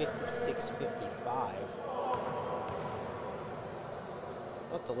now 56-55. I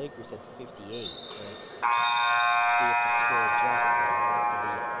thought the Lakers had 58, but see if the score adjusts to that after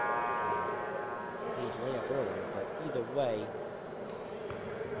the lead layup earlier. But either way,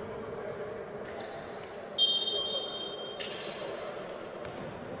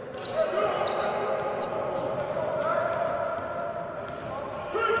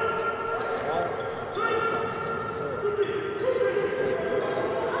 it's 56 all, 6:45 to go in the third. Williams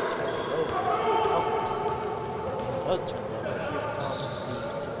turns it over, recovers, and does turn it over.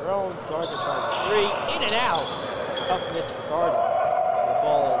 Gardner tries a three, in and out. Tough miss for Gardner. The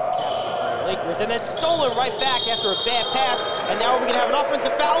ball is captured by the Lakers and then stolen right back after a bad pass. And now we're going to have an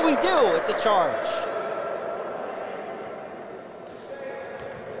offensive foul. We do. It's a charge.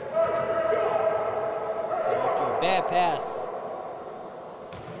 So after a bad pass,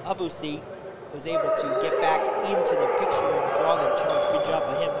 Obunse was able to get back into the picture and draw that charge. Good job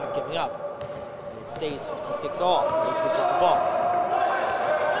by him not giving up. And it stays 56 all. Lakers with the ball.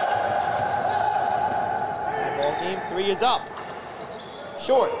 Game three is up.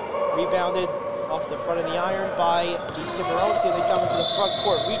 Short. Rebounded off the front of the iron by the Tiburones. Here they come into the front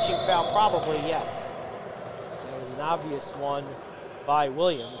court. Reaching foul, probably, yes. That was an obvious one by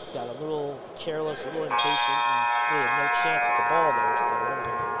Williams. Got a little careless, a little impatient, and really had no chance at the ball there, so that was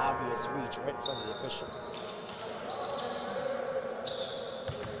an obvious reach right in front of the official.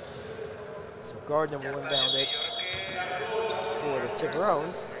 So Gardner will inbound it for the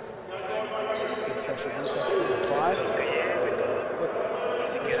Tiburones. Good pressure defense being applied. And quick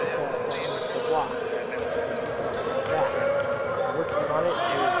pass down into the block. Good defense from the back. Working on it is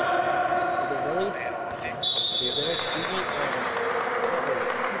Mediavilla, excuse me. And can't really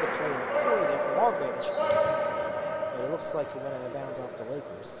see the play in the corner there from our vantage point. But it looks like he went out of bounds off the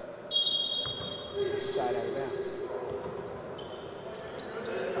Lakers. This side out of bounds.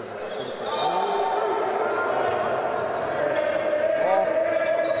 Space is Williams.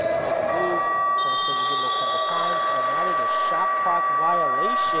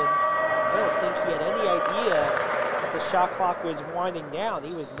 Violation. I don't think he had any idea that the shot clock was winding down.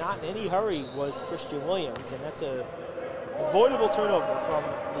 He was not in any hurry, was Christian Williams, and that's a avoidable turnover from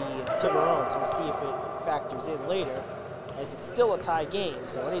the Tiburones. We'll see if it factors in later, as it's still a tie game,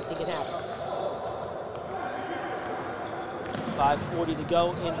 so anything can happen. 5:40 to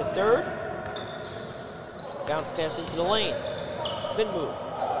go in the third. Bounce pass into the lane. Spin move.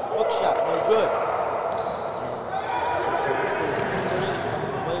 Hook shot, no good.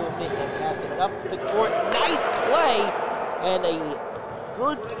 Passing it up the court. Nice play, and a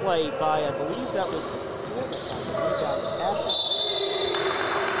good play by, I believe that was McCormick on the rebound passing. The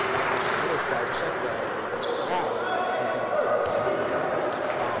other side check that was foul. Rebound passing.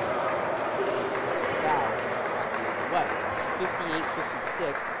 It's a foul back the other way. It's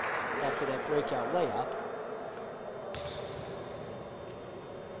 58-56 after that breakout layup.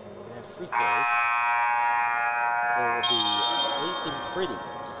 And we're going to have free throws. There will be Nathan Priddy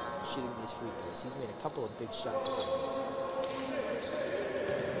shooting these free throws. He's made a couple of big shots today.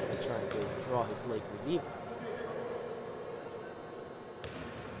 He's trying to draw his Lakers even.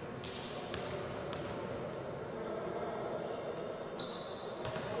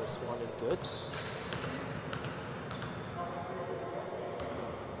 First one is good.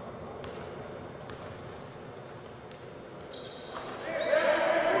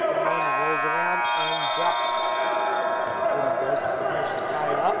 Second one rolls around and drops. So Priddy does manage to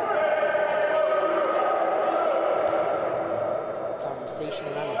tie it up.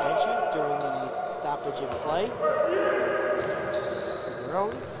 Around the benches during the stoppage in play.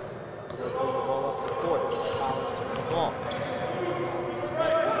 Tiburones They'll bring the ball up the court. It's Collins with the ball. Collins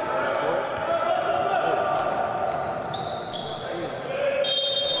back in the front court. Williams. It's a screen.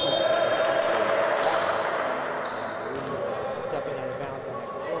 This was actually I believe stepping out of bounds in that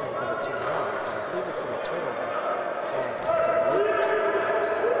corner with a turnover. So I believe it's going to be a turnover going back to the Lakers.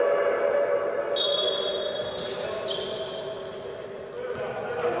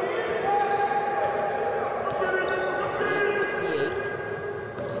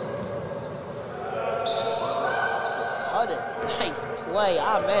 Nice play.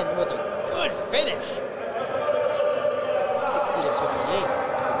 Amen with a good finish. 60 to 58.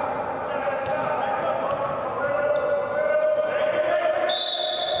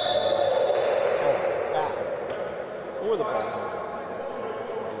 And call a foul for the ball. So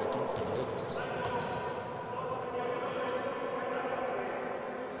that's going to be against the Lakers.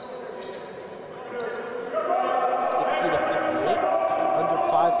 $60 to 58. Under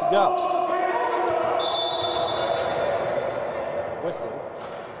 5 to go. Whistle.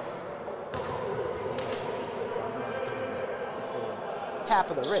 It's on that. I think it was a tap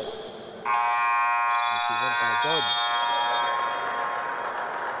of the wrist as he went by Gardner.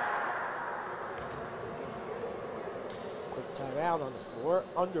 Quick timeout on the floor.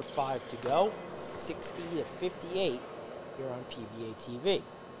 Under 5 to go. 60 to 58 here on PBA TV.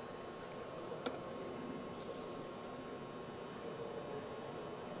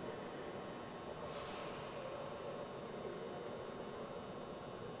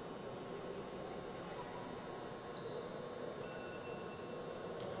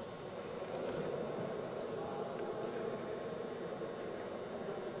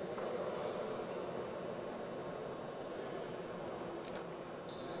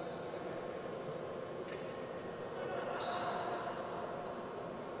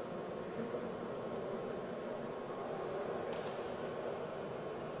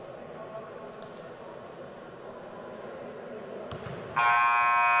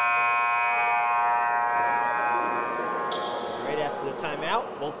 Timeout.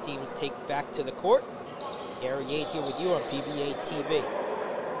 Both teams take back to the court. Gary Yates here with you on PBA TV.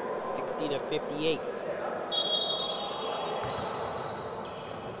 60 to 58.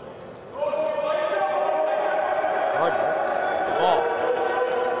 Gardner with the ball.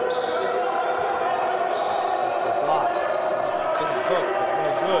 It's into the block. Nice spinning hook, but no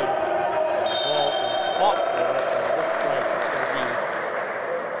good. And the ball is fought for, and it looks like it's going to be,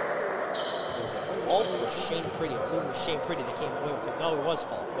 was it Fulp or Shayne Priddy? I believe it was Shayne Priddy that came away with it. No, it was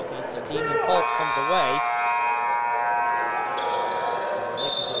Fulp. Okay, so Damien Fulp comes away. And the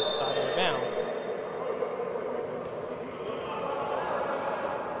Lakers are side out of bounds.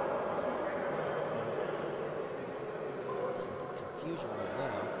 Some confusion right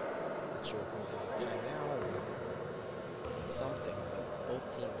now. Not sure if we're going to timeout or something, but both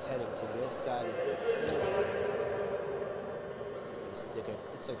teams heading to the other side of the floor.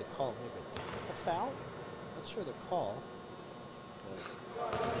 Looks like the call maybe a technical foul. Not sure the call,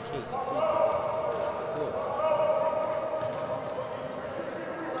 but in the case, a free throw is good.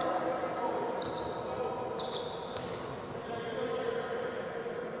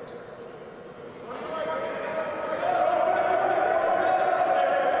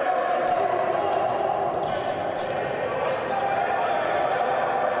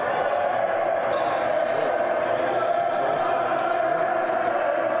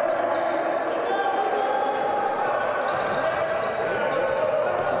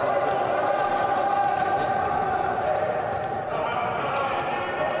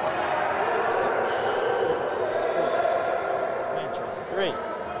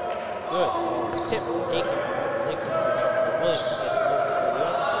 Williams gets it over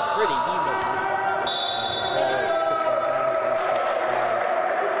for Priddy. He misses. And the ball is tipped out of bounds. Last touch by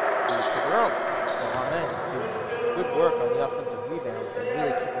the Tiburones. So Amen doing good work on the offensive rebounds and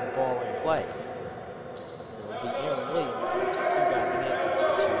really keeping the ball in play. It'll be Aaron Williams rebounding it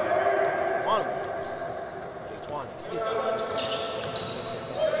to JaeTuan Williams. JaeTuan, excuse me. Gets it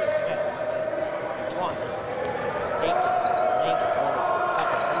back to Amen. And back to JaeTuan. It's a take, gets into the lane, gets over to the cup,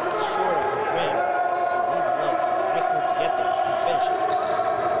 and leaves it short of the rim. It was an easy look. Nice move to get there. Keep finishing.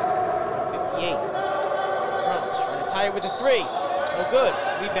 61-58. Tiburones trying to tie it with a three. No good.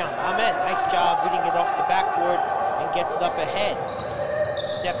 Rebound. Amen. Nice job reading it off the backboard and gets it up ahead.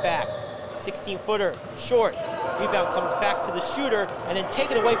 Step back. 16-footer. Short. Rebound comes back to the shooter and then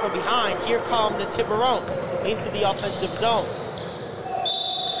taken away from behind. Here come the Tiburones into the offensive zone.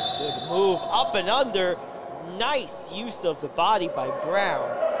 Good move. Up and under. Nice use of the body by Brown.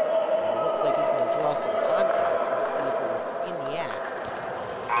 And it looks like he's going to draw some contact. We'll see if it was in the act. If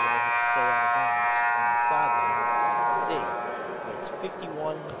they have to say out of bounds on the sidelines. We'll see. It's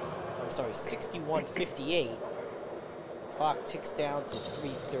 51 on sorry, 61-58. The clock ticks down to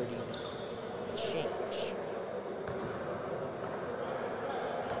 3:30 and change.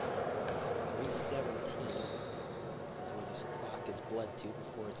 So 3:17 is where this clock is bled to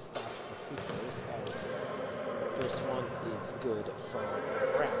before it stops for free throws, as the first one is good from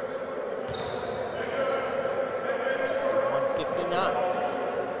Brown. 61-59.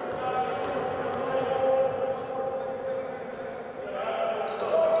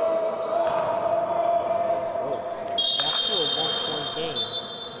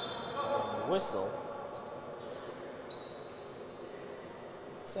 Whistle.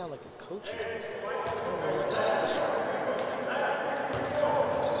 Doesn't sound like a coach's whistle. I don't know, like an official. Maybe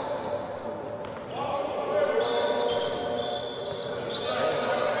something like that. Let's see.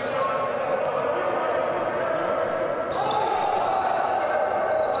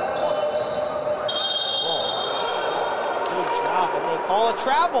 Good job, and they call a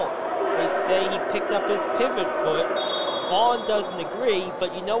travel. They say he picked up his pivot foot. Vaughan doesn't agree,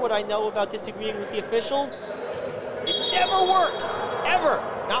 but you know what I know about disagreeing with the officials? It never works, ever,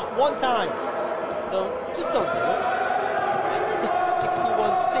 not one time. So just don't do it. It's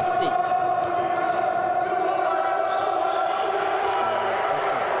 61-60.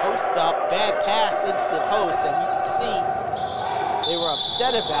 Post up, bad pass into the post, and you can see they were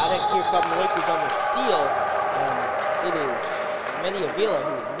upset about it. Here come the Lakers on the steal, and it is Mediavilla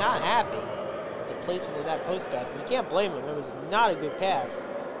who's not happy. Placement of that post pass, and you can't blame him. It was not a good pass.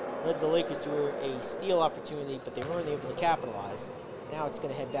 Led the Lakers to a steal opportunity, but they weren't able to capitalize. Now it's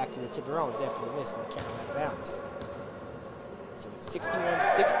going to head back to the Tiburones after the miss and the count out of bounds. So it's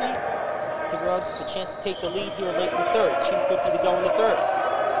 61-60. Tiburones with a chance to take the lead here late in the third. 2:50 to go in the third.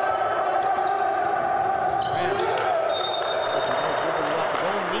 Brown. Looks like he might have dribbled off his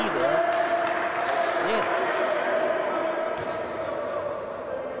own knee there. Yeah.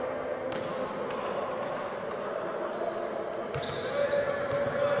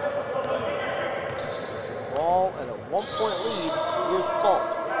 One-point lead. Here's Fulp.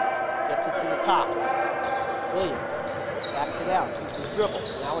 Gets it to the top. Williams backs it out, keeps his dribble.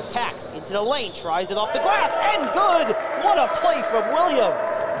 Now attacks into the lane, tries it off the glass, and good! What a play from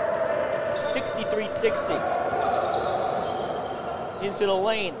Williams! 63-60. Into the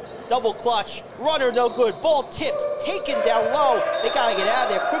lane, double clutch, runner no good, ball tipped, taken down low. They gotta get out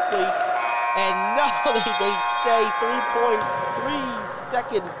of there quickly. And no, they say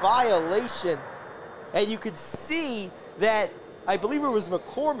 3.3-second violation. And you could see that, I believe it was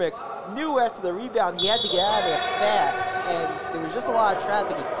McCormick, knew after the rebound he had to get out of there fast. And there was just a lot of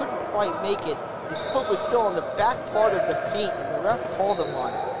traffic. He couldn't quite make it. His foot was still on the back part of the paint, and the ref called him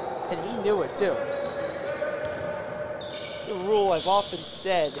on it. And he knew it, too. It's a rule I've often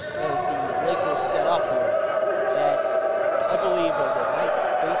said as the Lakers set up here, that I believe was a nice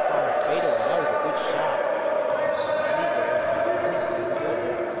baseline fadeaway. That was a good shot. I believe it was pretty good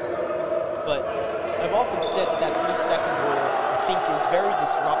there. But I've often said that that 3-second rule, I think, is very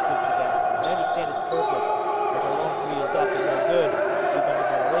disruptive to basketball. I understand its purpose, as a long three is up and no good. Rebounded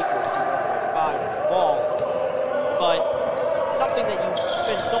by the Lakers, who won by 5 with the ball. But it's something that you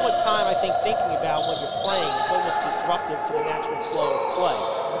spend so much time, I think, thinking about when you're playing. It's almost disruptive to the natural flow of play.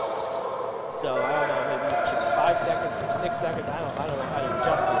 So I don't know, maybe it should be 5 seconds or 6 seconds. I don't know how you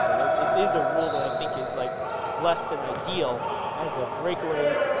adjust it, but it is a rule that I think is like less than ideal. As a breakaway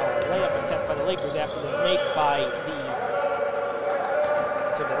layup attempt by the Lakers after the make by the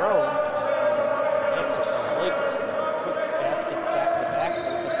Tiburones, and an answer from the Lakers. So quick baskets back-to-back,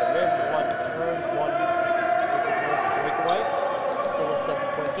 both at the rim, one earned, one breakaway. It's still a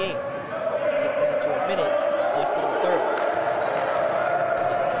 7-point game. Take down to a minute left in the third.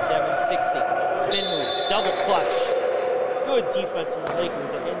 67-60. Spin move, double clutch. Good defense from the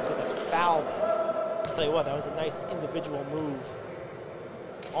Lakers. It ends with a foul though. I'll tell you what, that was a nice individual move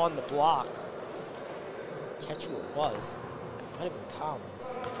on the block. Catch who it was. Might have been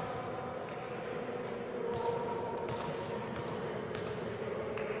Collins.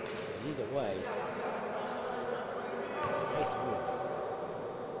 But either way, nice move.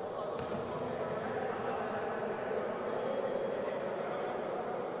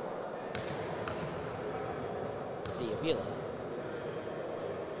 Mediavilla. So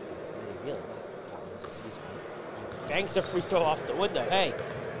it was Mediavilla, not Collins, excuse me. He banks a free throw off the window. Hey,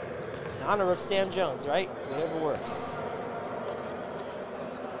 in honor of Sam Jones, right? Whatever works.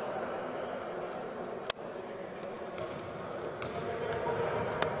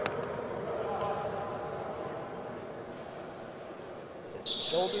 Sets the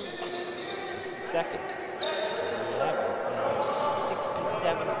shoulders, makes the second. So there you have it. It's now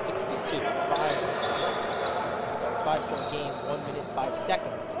 67-62. 5 minutes. I'm sorry, 5-point game, 1 minute, 5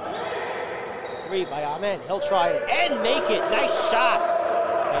 seconds to go. 3 by Amen. He'll try it and make it. Nice shot.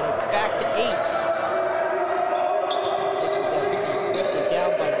 And it's back to 8. Lakers have to be briefly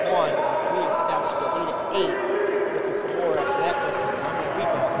down by 1. Have re-established the lead at 8. Looking for more after that miss. Amen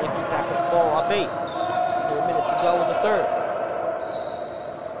rebound. Lakers back with the ball up 8. Under a minute to go in the third.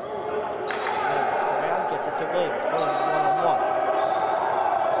 Amen looks around, gets it to Williams. Williams one-on-one.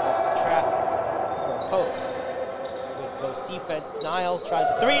 Traffic for a post. Good post defense. Denial.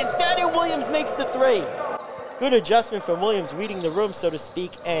 Tries a 3 instead, and Williams makes the 3. Good adjustment from Williams, reading the room, so to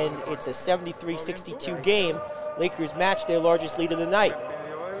speak, and it's a 73-62 game. Lakers match their largest lead of the night.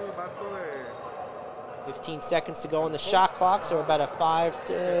 15 seconds to go on the shot clock, so about a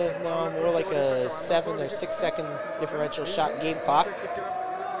more like a 7 or 6 second differential shot game clock.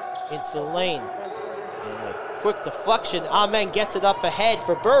 Into the lane. And a quick deflection. Amen gets it up ahead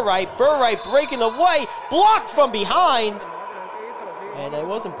for Burright. Burright breaking away, blocked from behind. And it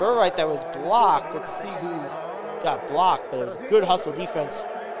wasn't Burright that was blocked. Let's see who got blocked, but it was good hustle defense.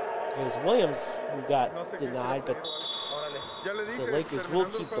 It was Williams who got denied, but the Lakers will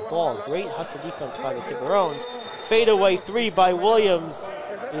keep the ball. Great hustle defense by the Tiburones. Fadeaway 3 by Williams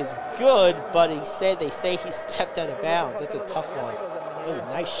is good, but they say he stepped out of bounds. That's a tough one. That was a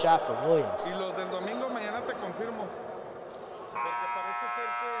nice shot from Williams.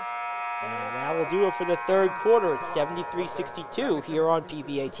 And that will do it for the third quarter. It's 73-62 here on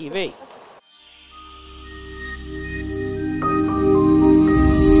PBA TV.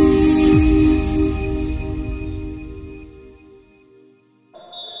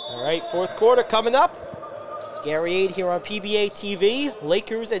 All right, fourth quarter coming up. Gary 8 here on PBA TV.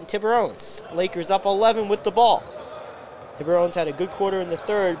 Lakers and Tiburones. Lakers up 11 with the ball. Tiburones had a good quarter in the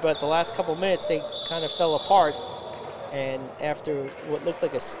third, but the last couple minutes they kind of fell apart. And after what looked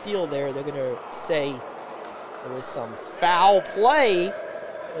like a steal there, they're going to say there was some foul play. A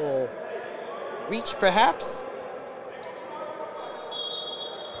little reach, perhaps.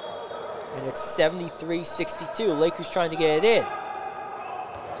 And it's 73-62. Lakers trying to get it in.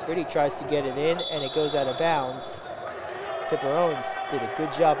 Priddy tries to get it in, and it goes out of bounds. Tiburones did a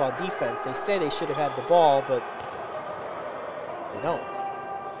good job on defense. They say they should have had the ball, but they don't.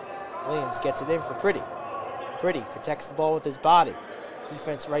 Williams gets it in for Priddy. Priddy protects the ball with his body.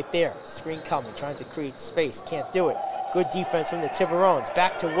 Defense right there. Screen coming, trying to create space. Can't do it. Good defense from the Tiburones.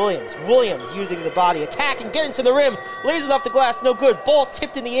 Back to Williams. Williams using the body. Attacking, getting to the rim. Lays it off the glass. No good. Ball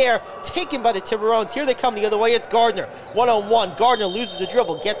tipped in the air. Taken by the Tiburones. Here they come the other way. It's Gardner. One-on-one. Gardner loses the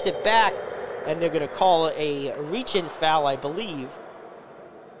dribble. Gets it back. And they're going to call a reach-in foul, I believe,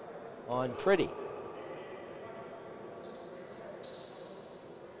 on Priddy.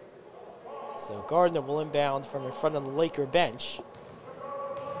 So Gardner will inbound from in front of the Laker bench.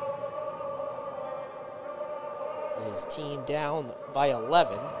 His team down by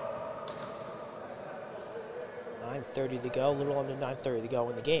 11. 9:30 to go, a little under 9:30 to go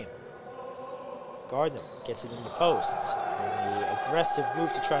in the game. Gardner gets it in the post. And the aggressive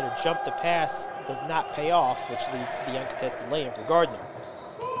move to try to jump the pass does not pay off, which leads to the uncontested lay-in for Gardner.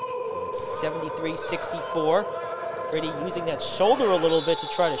 So it's 73-64. Priddy using that shoulder a little bit to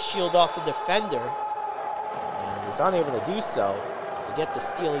try to shield off the defender. And is unable to do so. To get the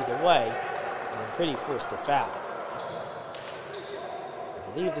steal either way. And then Priddy forced the foul.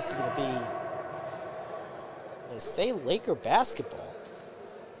 I believe this is going to be, I'm going to say Laker basketball.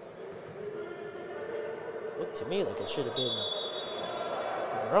 Looked to me like it should have been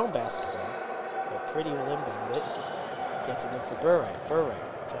their own basketball. But Priddy will inbound it. Gets it in for Burright. Burright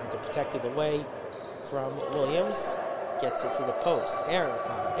trying to protect it away from Williams. Gets it to the post. Aaron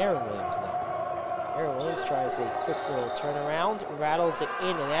Williams now. Aaron Williams tries a quick little turnaround. Rattles it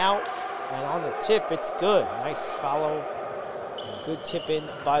in and out. And on the tip, it's good. Nice follow. And good tip in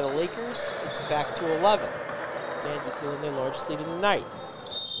by the Lakers. It's back to 11. Again, equaling their largest lead of the night.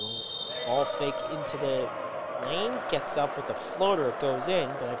 Ball fake into the lane. Gets up with a floater. It goes in.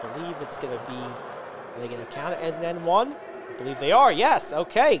 But I believe it's going to be, are they going to count it as an N1? I believe they are. Yes.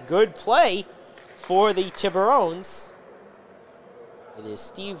 Okay. Good play for the Tiburones. It is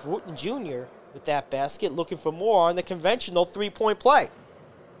Steve Wooten Jr. with that basket, looking for more on the conventional three-point play.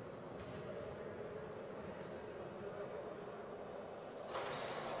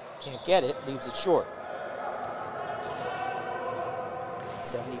 Can't get it, leaves it short.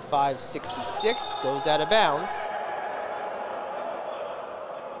 75-66, goes out of bounds.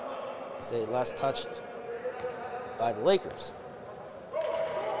 Say last touched by the Lakers.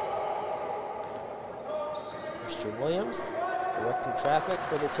 Christian Williams directing traffic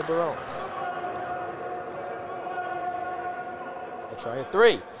for the Tiburones. They'll try a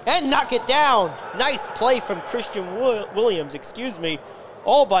three. And knock it down. Nice play from Christian Williams, excuse me,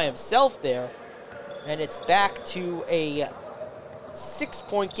 all by himself there. And it's back to a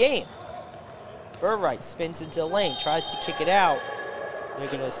 6-point game. Burright spins into the lane, tries to kick it out. They're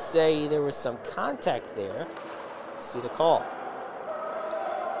going to say there was some contact there. Let's see the call.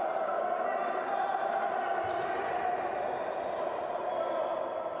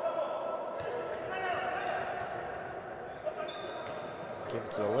 Give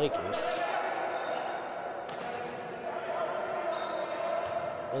it to the Lakers.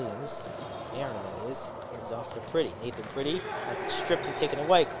 Williams, Aaron that is, hands off for Priddy. Nathan Priddy has it stripped and taken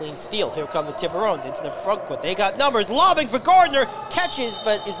away. Clean steal. Here come the Tiburones into the front court. They got numbers. Lobbing for Gardner. Catches,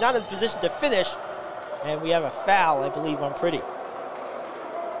 but is not in position to finish. And we have a foul, I believe, on Priddy.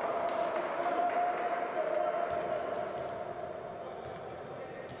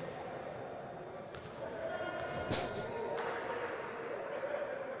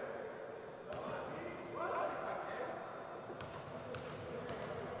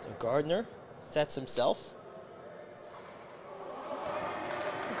 Gardner sets himself.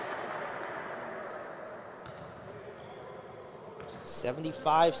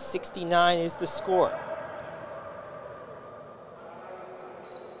 (75-69) is the score.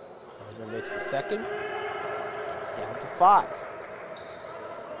 Gardner makes the second. Down to 5.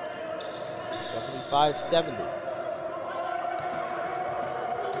 75-70.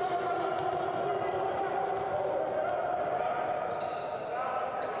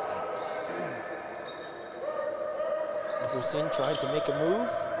 Trying to make a move.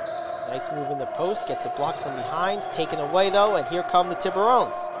 Nice move in the post. Gets it blocked from behind. Taken away, though, and here come the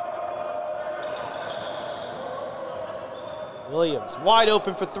Tiburones. Williams wide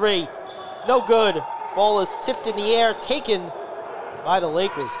open for three. No good. Ball is tipped in the air. Taken by the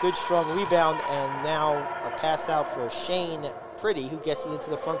Lakers. Good, strong rebound, and now a pass out for Shayne Priddy, who gets it into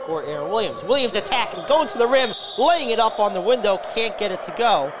the front court. Aaron Williams. Williams attacking, going to the rim, laying it up on the window. Can't get it to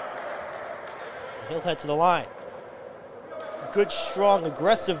go. He'll head to the line. Good, strong,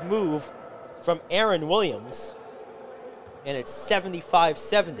 aggressive move from Aaron Williams. And it's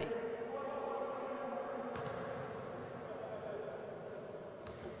 75-70.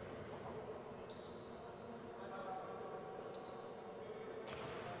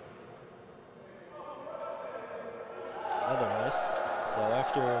 Another miss. So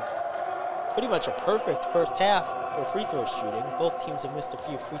after pretty much a perfect first half for free throw shooting, both teams have missed a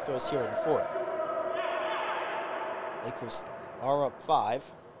few free throws here in the fourth. Lakers are up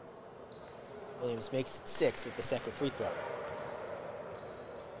 5. Williams makes it 6 with the second free throw.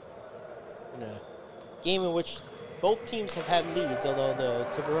 It's been a game in which both teams have had leads, although the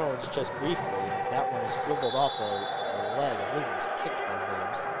Tiburones just briefly, as that one is dribbled off a leg. I believe it was kicked by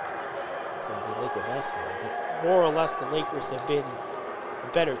Williams. So it'll be Laker basketball. But more or less, the Lakers have been a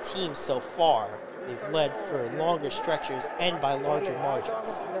better team so far. They've led for longer stretches and by larger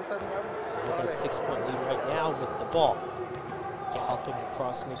margins. With that 6-point lead right now with the ball. Galloping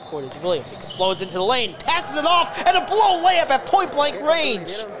across midcourt is Williams. Explodes into the lane, passes it off, and a blow layup at point-blank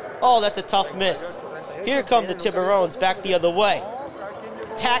range. Oh, that's a tough miss. Here come the Tiburones back the other way.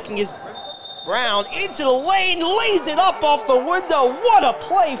 Attacking is Brown into the lane, lays it up off the window. What a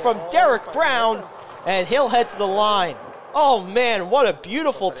play from Derek Brown, and he'll head to the line. Oh man, what a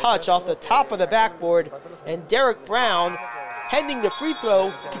beautiful touch off the top of the backboard. And Derek Brown, pending the free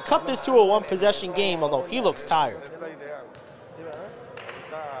throw, can cut this to a one-possession game, although he looks tired.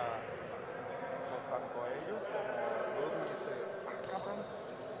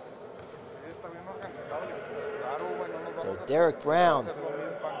 So Derek Brown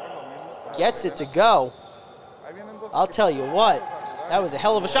gets it to go. I'll tell you what, that was a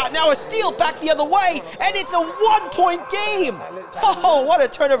hell of a shot. Now a steal back the other way, and it's a one-point game. Oh, what a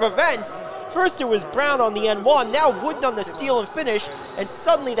turn of events. First it was Brown on the N1, now Wooten on the steal and finish, and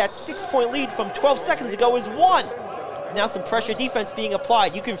suddenly that 6-point lead from 12 seconds ago is 1. And now some pressure defense being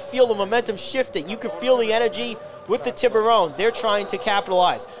applied. You can feel the momentum shifting. You can feel the energy with the Tiburones. They're trying to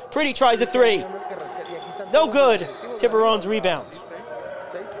capitalize. Priddy tries a three. No good. Tiburones rebound.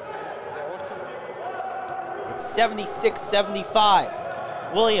 It's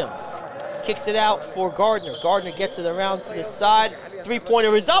 76-75. Williams kicks it out for Gardner. Gardner gets it around to the side.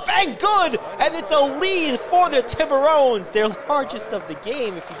 Three-pointer is up and good! And it's a lead for the Tiburones. Their largest of the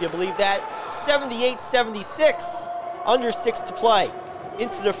game, if you can believe that. 78-76. Under 6 to play.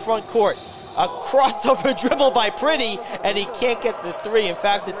 Into the front court. A crossover dribble by Priddy, and he can't get the three. In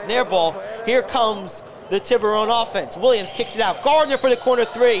fact, it's their ball. Here comes the Tiburone offense. Williams kicks it out. Gardner for the corner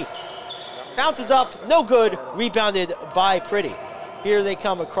three. Bounces up, no good. Rebounded by Priddy. Here they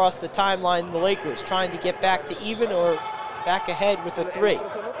come across the timeline, the Lakers trying to get back to even or back ahead with a 3.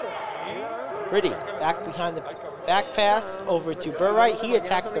 Priddy back behind the back pass over to Burright. He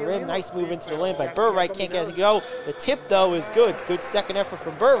attacks the rim. Nice move into the lane by Burright. Can't get it to go. The tip, though, is good. It's good second effort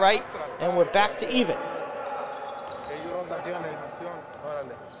from Burright, and we're back to even.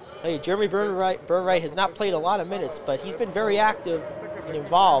 Tell you, Jeremy Burright has not played a lot of minutes, but he's been very active and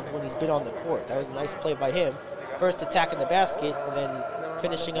involved when he's been on the court. That was a nice play by him. First attacking the basket, and then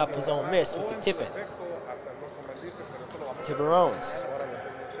finishing up his own miss with the tip-in. Tiburones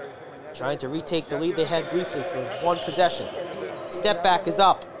trying to retake the lead they had briefly for 1 possession. Step back is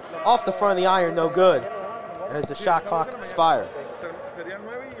up. Off the front of the iron, no good, as the shot clock expired.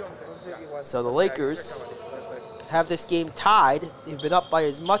 So the Lakers have this game tied. They've been up by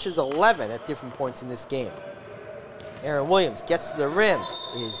as much as 11 at different points in this game. Aaron Williams gets to the rim,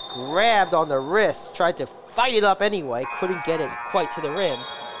 is grabbed on the wrist, tried to fight it up anyway, couldn't get it quite to the rim.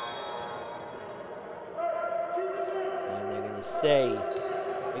 And they're gonna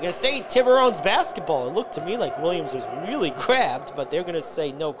say Tiburones basketball. It looked to me like Williams was really grabbed, but they're gonna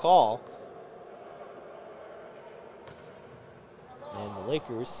say no call. And the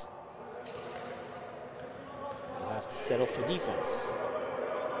Lakers will have to settle for defense.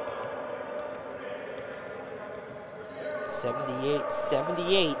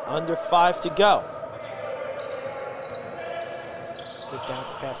 78-78, under 5 to go. Good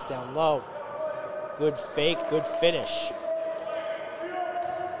bounce pass down low. Good fake, good finish.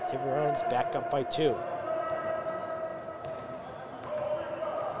 Tiburones back up by 2.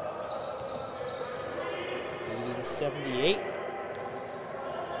 $80-78.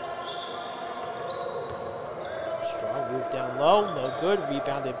 Strong move down low, no good.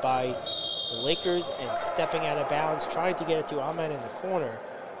 Rebounded by the Lakers, and stepping out of bounds, trying to get it to Amen in the corner.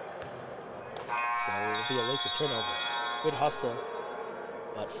 So it will be a Laker turnover. Good hustle,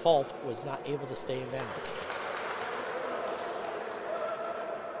 but Fulp was not able to stay in bounds.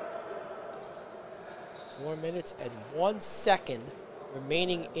 4 minutes and 1 second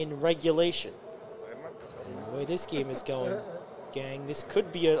remaining in regulation. And the way this game is going, gang, this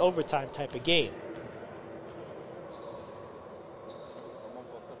could be an overtime type of game.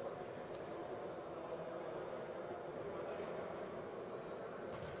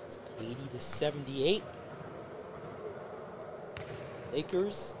 It's 80-78.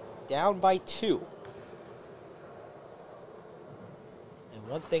 Lakers down by 2. And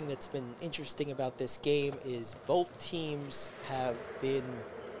one thing that's been interesting about this game is both teams have been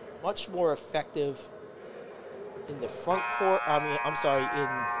much more effective in the front court, in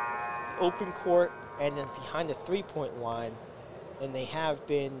the open court and then behind the three-point line than they have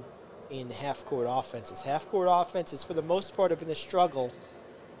been in half-court offenses. Half-court offenses, for the most part, have been a struggle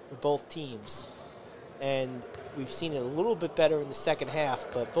for both teams. And we've seen it a little bit better in the second half,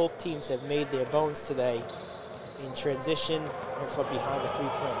 but both teams have made their bones today in transition and from behind the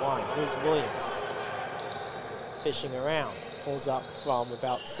three-point line. Here's Williams fishing around. Pulls up from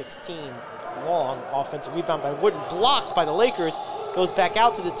about 16. It's long. Offensive rebound by Wooten, blocked by the Lakers. Goes back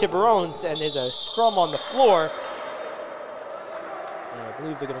out to the Tiburones, and there's a scrum on the floor. And I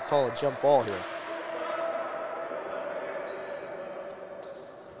believe they're going to call a jump ball here.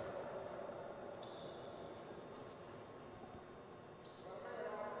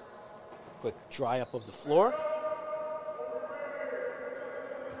 Quick dry up of the floor.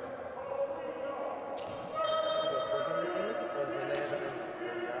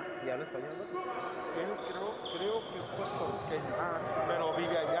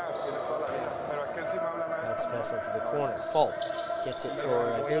 That's pass into the corner. Fulp gets it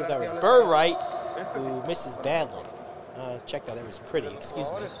for, I believe that was Burright, who misses badly. Check that was Priddy,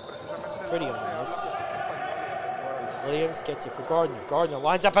 excuse me. So Priddy on the miss. Williams gets it for Gardner. Gardner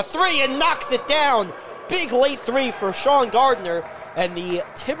lines up a 3 and knocks it down. Big late 3 for Sean Gardner. And the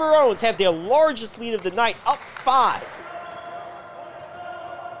Tiburones have their largest lead of the night, up 5.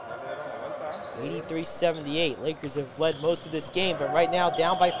 83-78. Lakers have led most of this game, but right now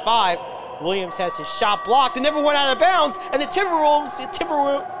down by 5. Williams has his shot blocked and never went out of bounds. And the Tiburones,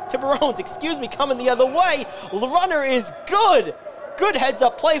 coming the other way. The runner is good. Good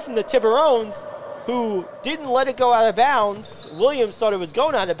heads-up play from the Tiburones, who didn't let it go out of bounds. Williams thought it was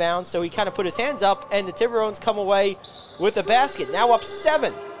going out of bounds, so he kind of put his hands up, and the Tiburones come away with a basket. Now up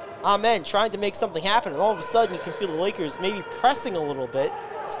 7. Amen trying to make something happen, and all of a sudden you can feel the Lakers maybe pressing a little bit.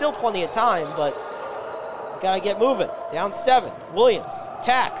 Still plenty of time, but you gotta get moving. Down 7. Williams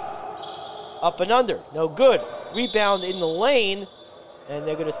attacks. Up and under. No good. Rebound in the lane, and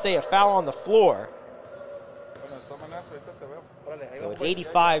they're gonna say a foul on the floor. So it's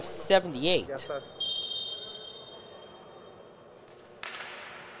 85-78.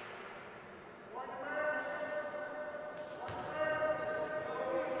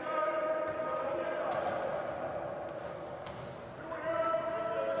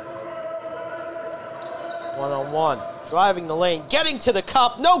 One-on-one. Driving the lane. Getting to the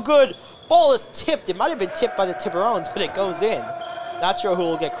cup. No good. Ball is tipped. It might have been tipped by the Tiburones, but it goes in. Not sure who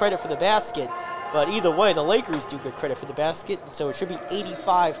will get credit for the basket. But either way, the Lakers do get credit for the basket. So it should be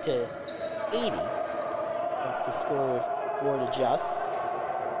 85 to 80. Once the scoreboard adjusts.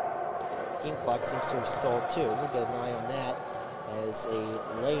 Game clock seems to have stalled too. We'll get an eye on that as a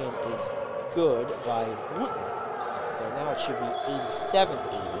lay-in is good by Wooten. So now it should be 87-80.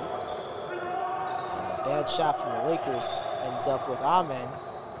 And a bad shot from the Lakers ends up with Amen.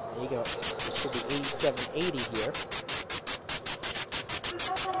 There you go. It should be 87-80 here.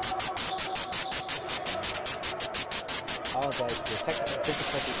 Apologize for the technical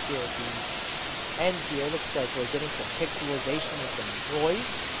difficulties here at the end here. Looks like we're getting some pixelization and some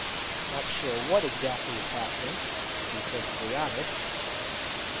noise. Not sure what exactly is happening, to be perfectly honest.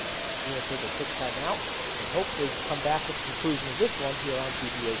 We're going to take a quick timeout and hopefully come back with the conclusion of this one here on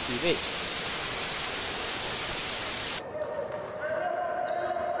PBA TV.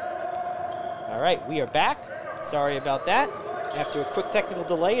 All right, we are back. Sorry about that. After a quick technical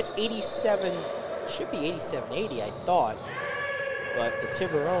delay, it's 87, should be 87-80, I thought. But the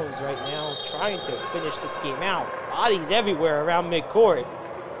Tiburones right now trying to finish this game out. Bodies everywhere around midcourt.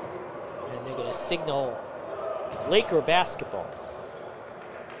 And they're going to signal Laker basketball.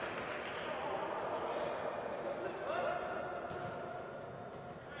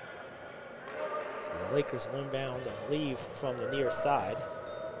 So the Lakers will inbound and leave from the near side.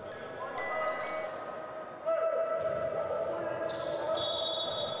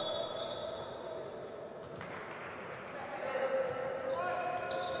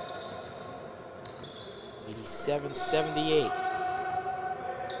 $87-78.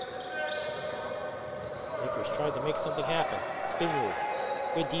 Lakers tried to make something happen. Spin move.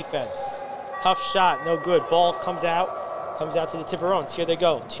 Good defense. Tough shot. No good. Ball comes out. Comes out to the Tiburones. Here they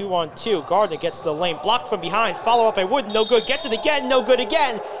go. 2-on-2. Gardner gets to the lane. Blocked from behind. Follow up by Wooten. No good. Gets it again. No good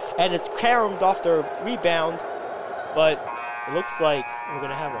again. And it's caromed off the rebound. But it looks like we're going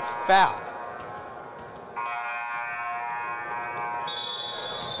to have a foul.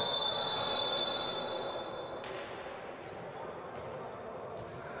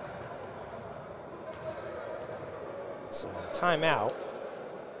 So timeout.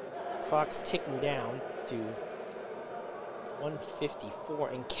 Clock's ticking down to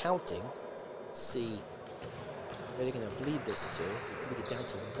 1:54 and counting. See where they're going to bleed this to. They bleed it down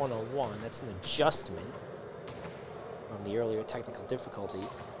to 101. That's an adjustment from the earlier technical difficulty.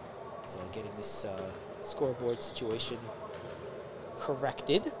 So getting this scoreboard situation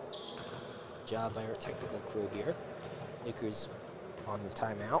corrected. Good job by our technical crew here. Lakers on the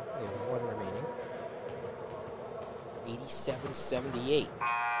timeout. They have one remaining. 87-78.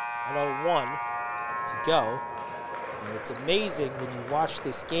 101 to go. And it's amazing when you watch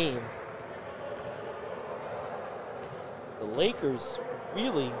this game. The Lakers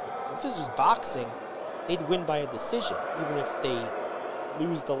really, if this was boxing, they'd win by a decision, even if they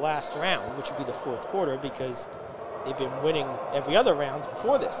lose the last round, which would be the fourth quarter, because they've been winning every other round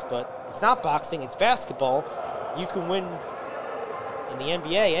before this. But it's not boxing, it's basketball. You can win in the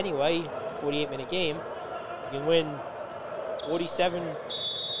NBA anyway, 48-minute game. You can win 47 and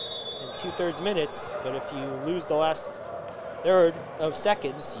 2/3 minutes, but if you lose the last third of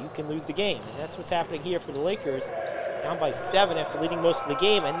seconds, you can lose the game. And that's what's happening here for the Lakers. Down by 7 after leading most of the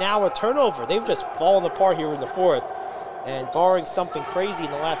game, and now a turnover. They've just fallen apart here in the fourth. And barring something crazy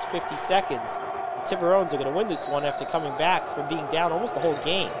in the last 50 seconds, the Tiburones are going to win this one after coming back from being down almost the whole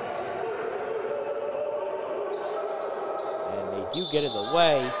game. And they do get it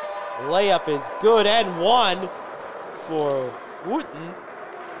away. The layup is good and one for Wooten.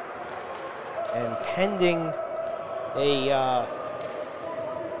 And pending a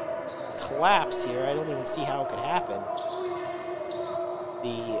collapse here, I don't even see how it could happen.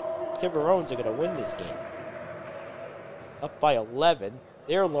 The Tiburones are going to win this game. Up by 11.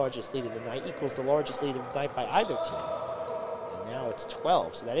 Their largest lead of the night equals the largest lead of the night by either team. And now it's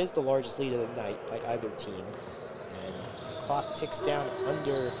 12, so that is the largest lead of the night by either team. And the clock ticks down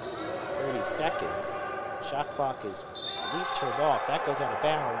under 30 seconds. Shot clock is, I believe, turned off. That goes out of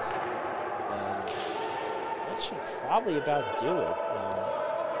bounds. And that should probably about do it.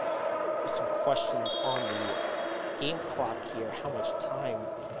 There's some questions on the game clock here, how much time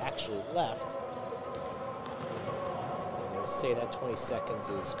actually left. I'm going to say that 20 seconds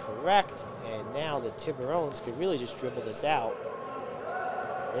is correct. And now the Tiburones could really just dribble this out.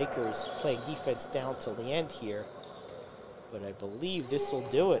 Lakers playing defense down till the end here. But I believe this will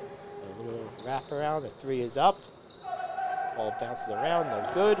do it. A little wraparound, the three is up. Ball bounces around, no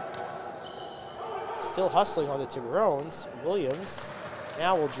good. Still hustling on the Tiburones. Williams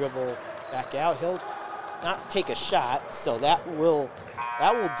now will dribble back out. He'll not take a shot, so that will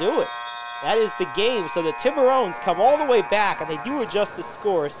do it. That is the game. So the Tiburones come all the way back, and they do adjust the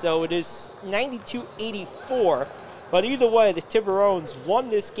score, so it is 92-84. But either way, the Tiburones won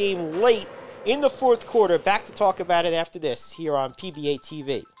this game late in the fourth quarter. Back to talk about it after this here on PBA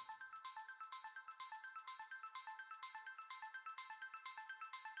TV.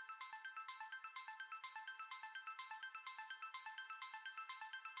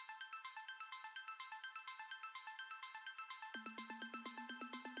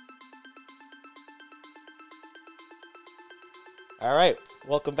 All right,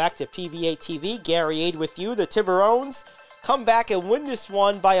 welcome back to PBA TV. Gary Ade with you. The Tiburones come back and win this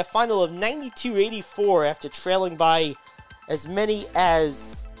one by a final of 92-84 after trailing by as many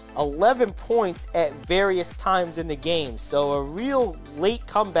as 11 points at various times in the game. So a real late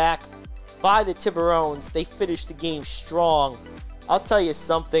comeback by the Tiburones. They finished the game strong. I'll tell you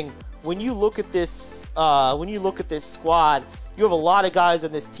something. When you look at this squad, you have a lot of guys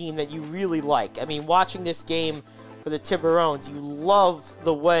on this team that you really like. I mean, watching this game for the Tiburones, you love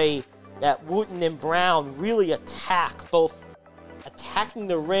the way that Wooten and Brown really attack, both attacking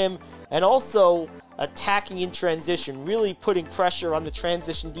the rim and also attacking in transition, really putting pressure on the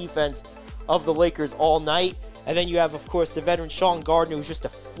transition defense of the Lakers all night. And then you have, of course, the veteran Sean Gardner, who's just a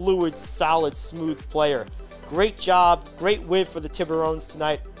fluid, solid, smooth player. Great job, great win for the Tiburones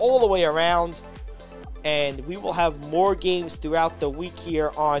tonight all the way around. And we will have more games throughout the week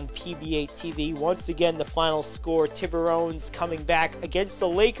here on PBA TV. Once again, the final score, Tiburones coming back against the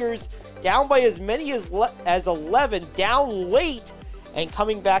Lakers, down by as many as 11, down late, and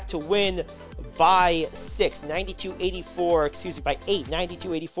coming back to win by 6, 92-84, excuse me, by 8,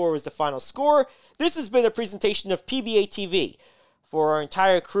 92-84 was the final score. This has been a presentation of PBA TV. For our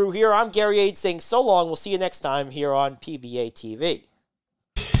entire crew here, I'm Gary Ade saying so long. We'll see you next time here on PBA TV.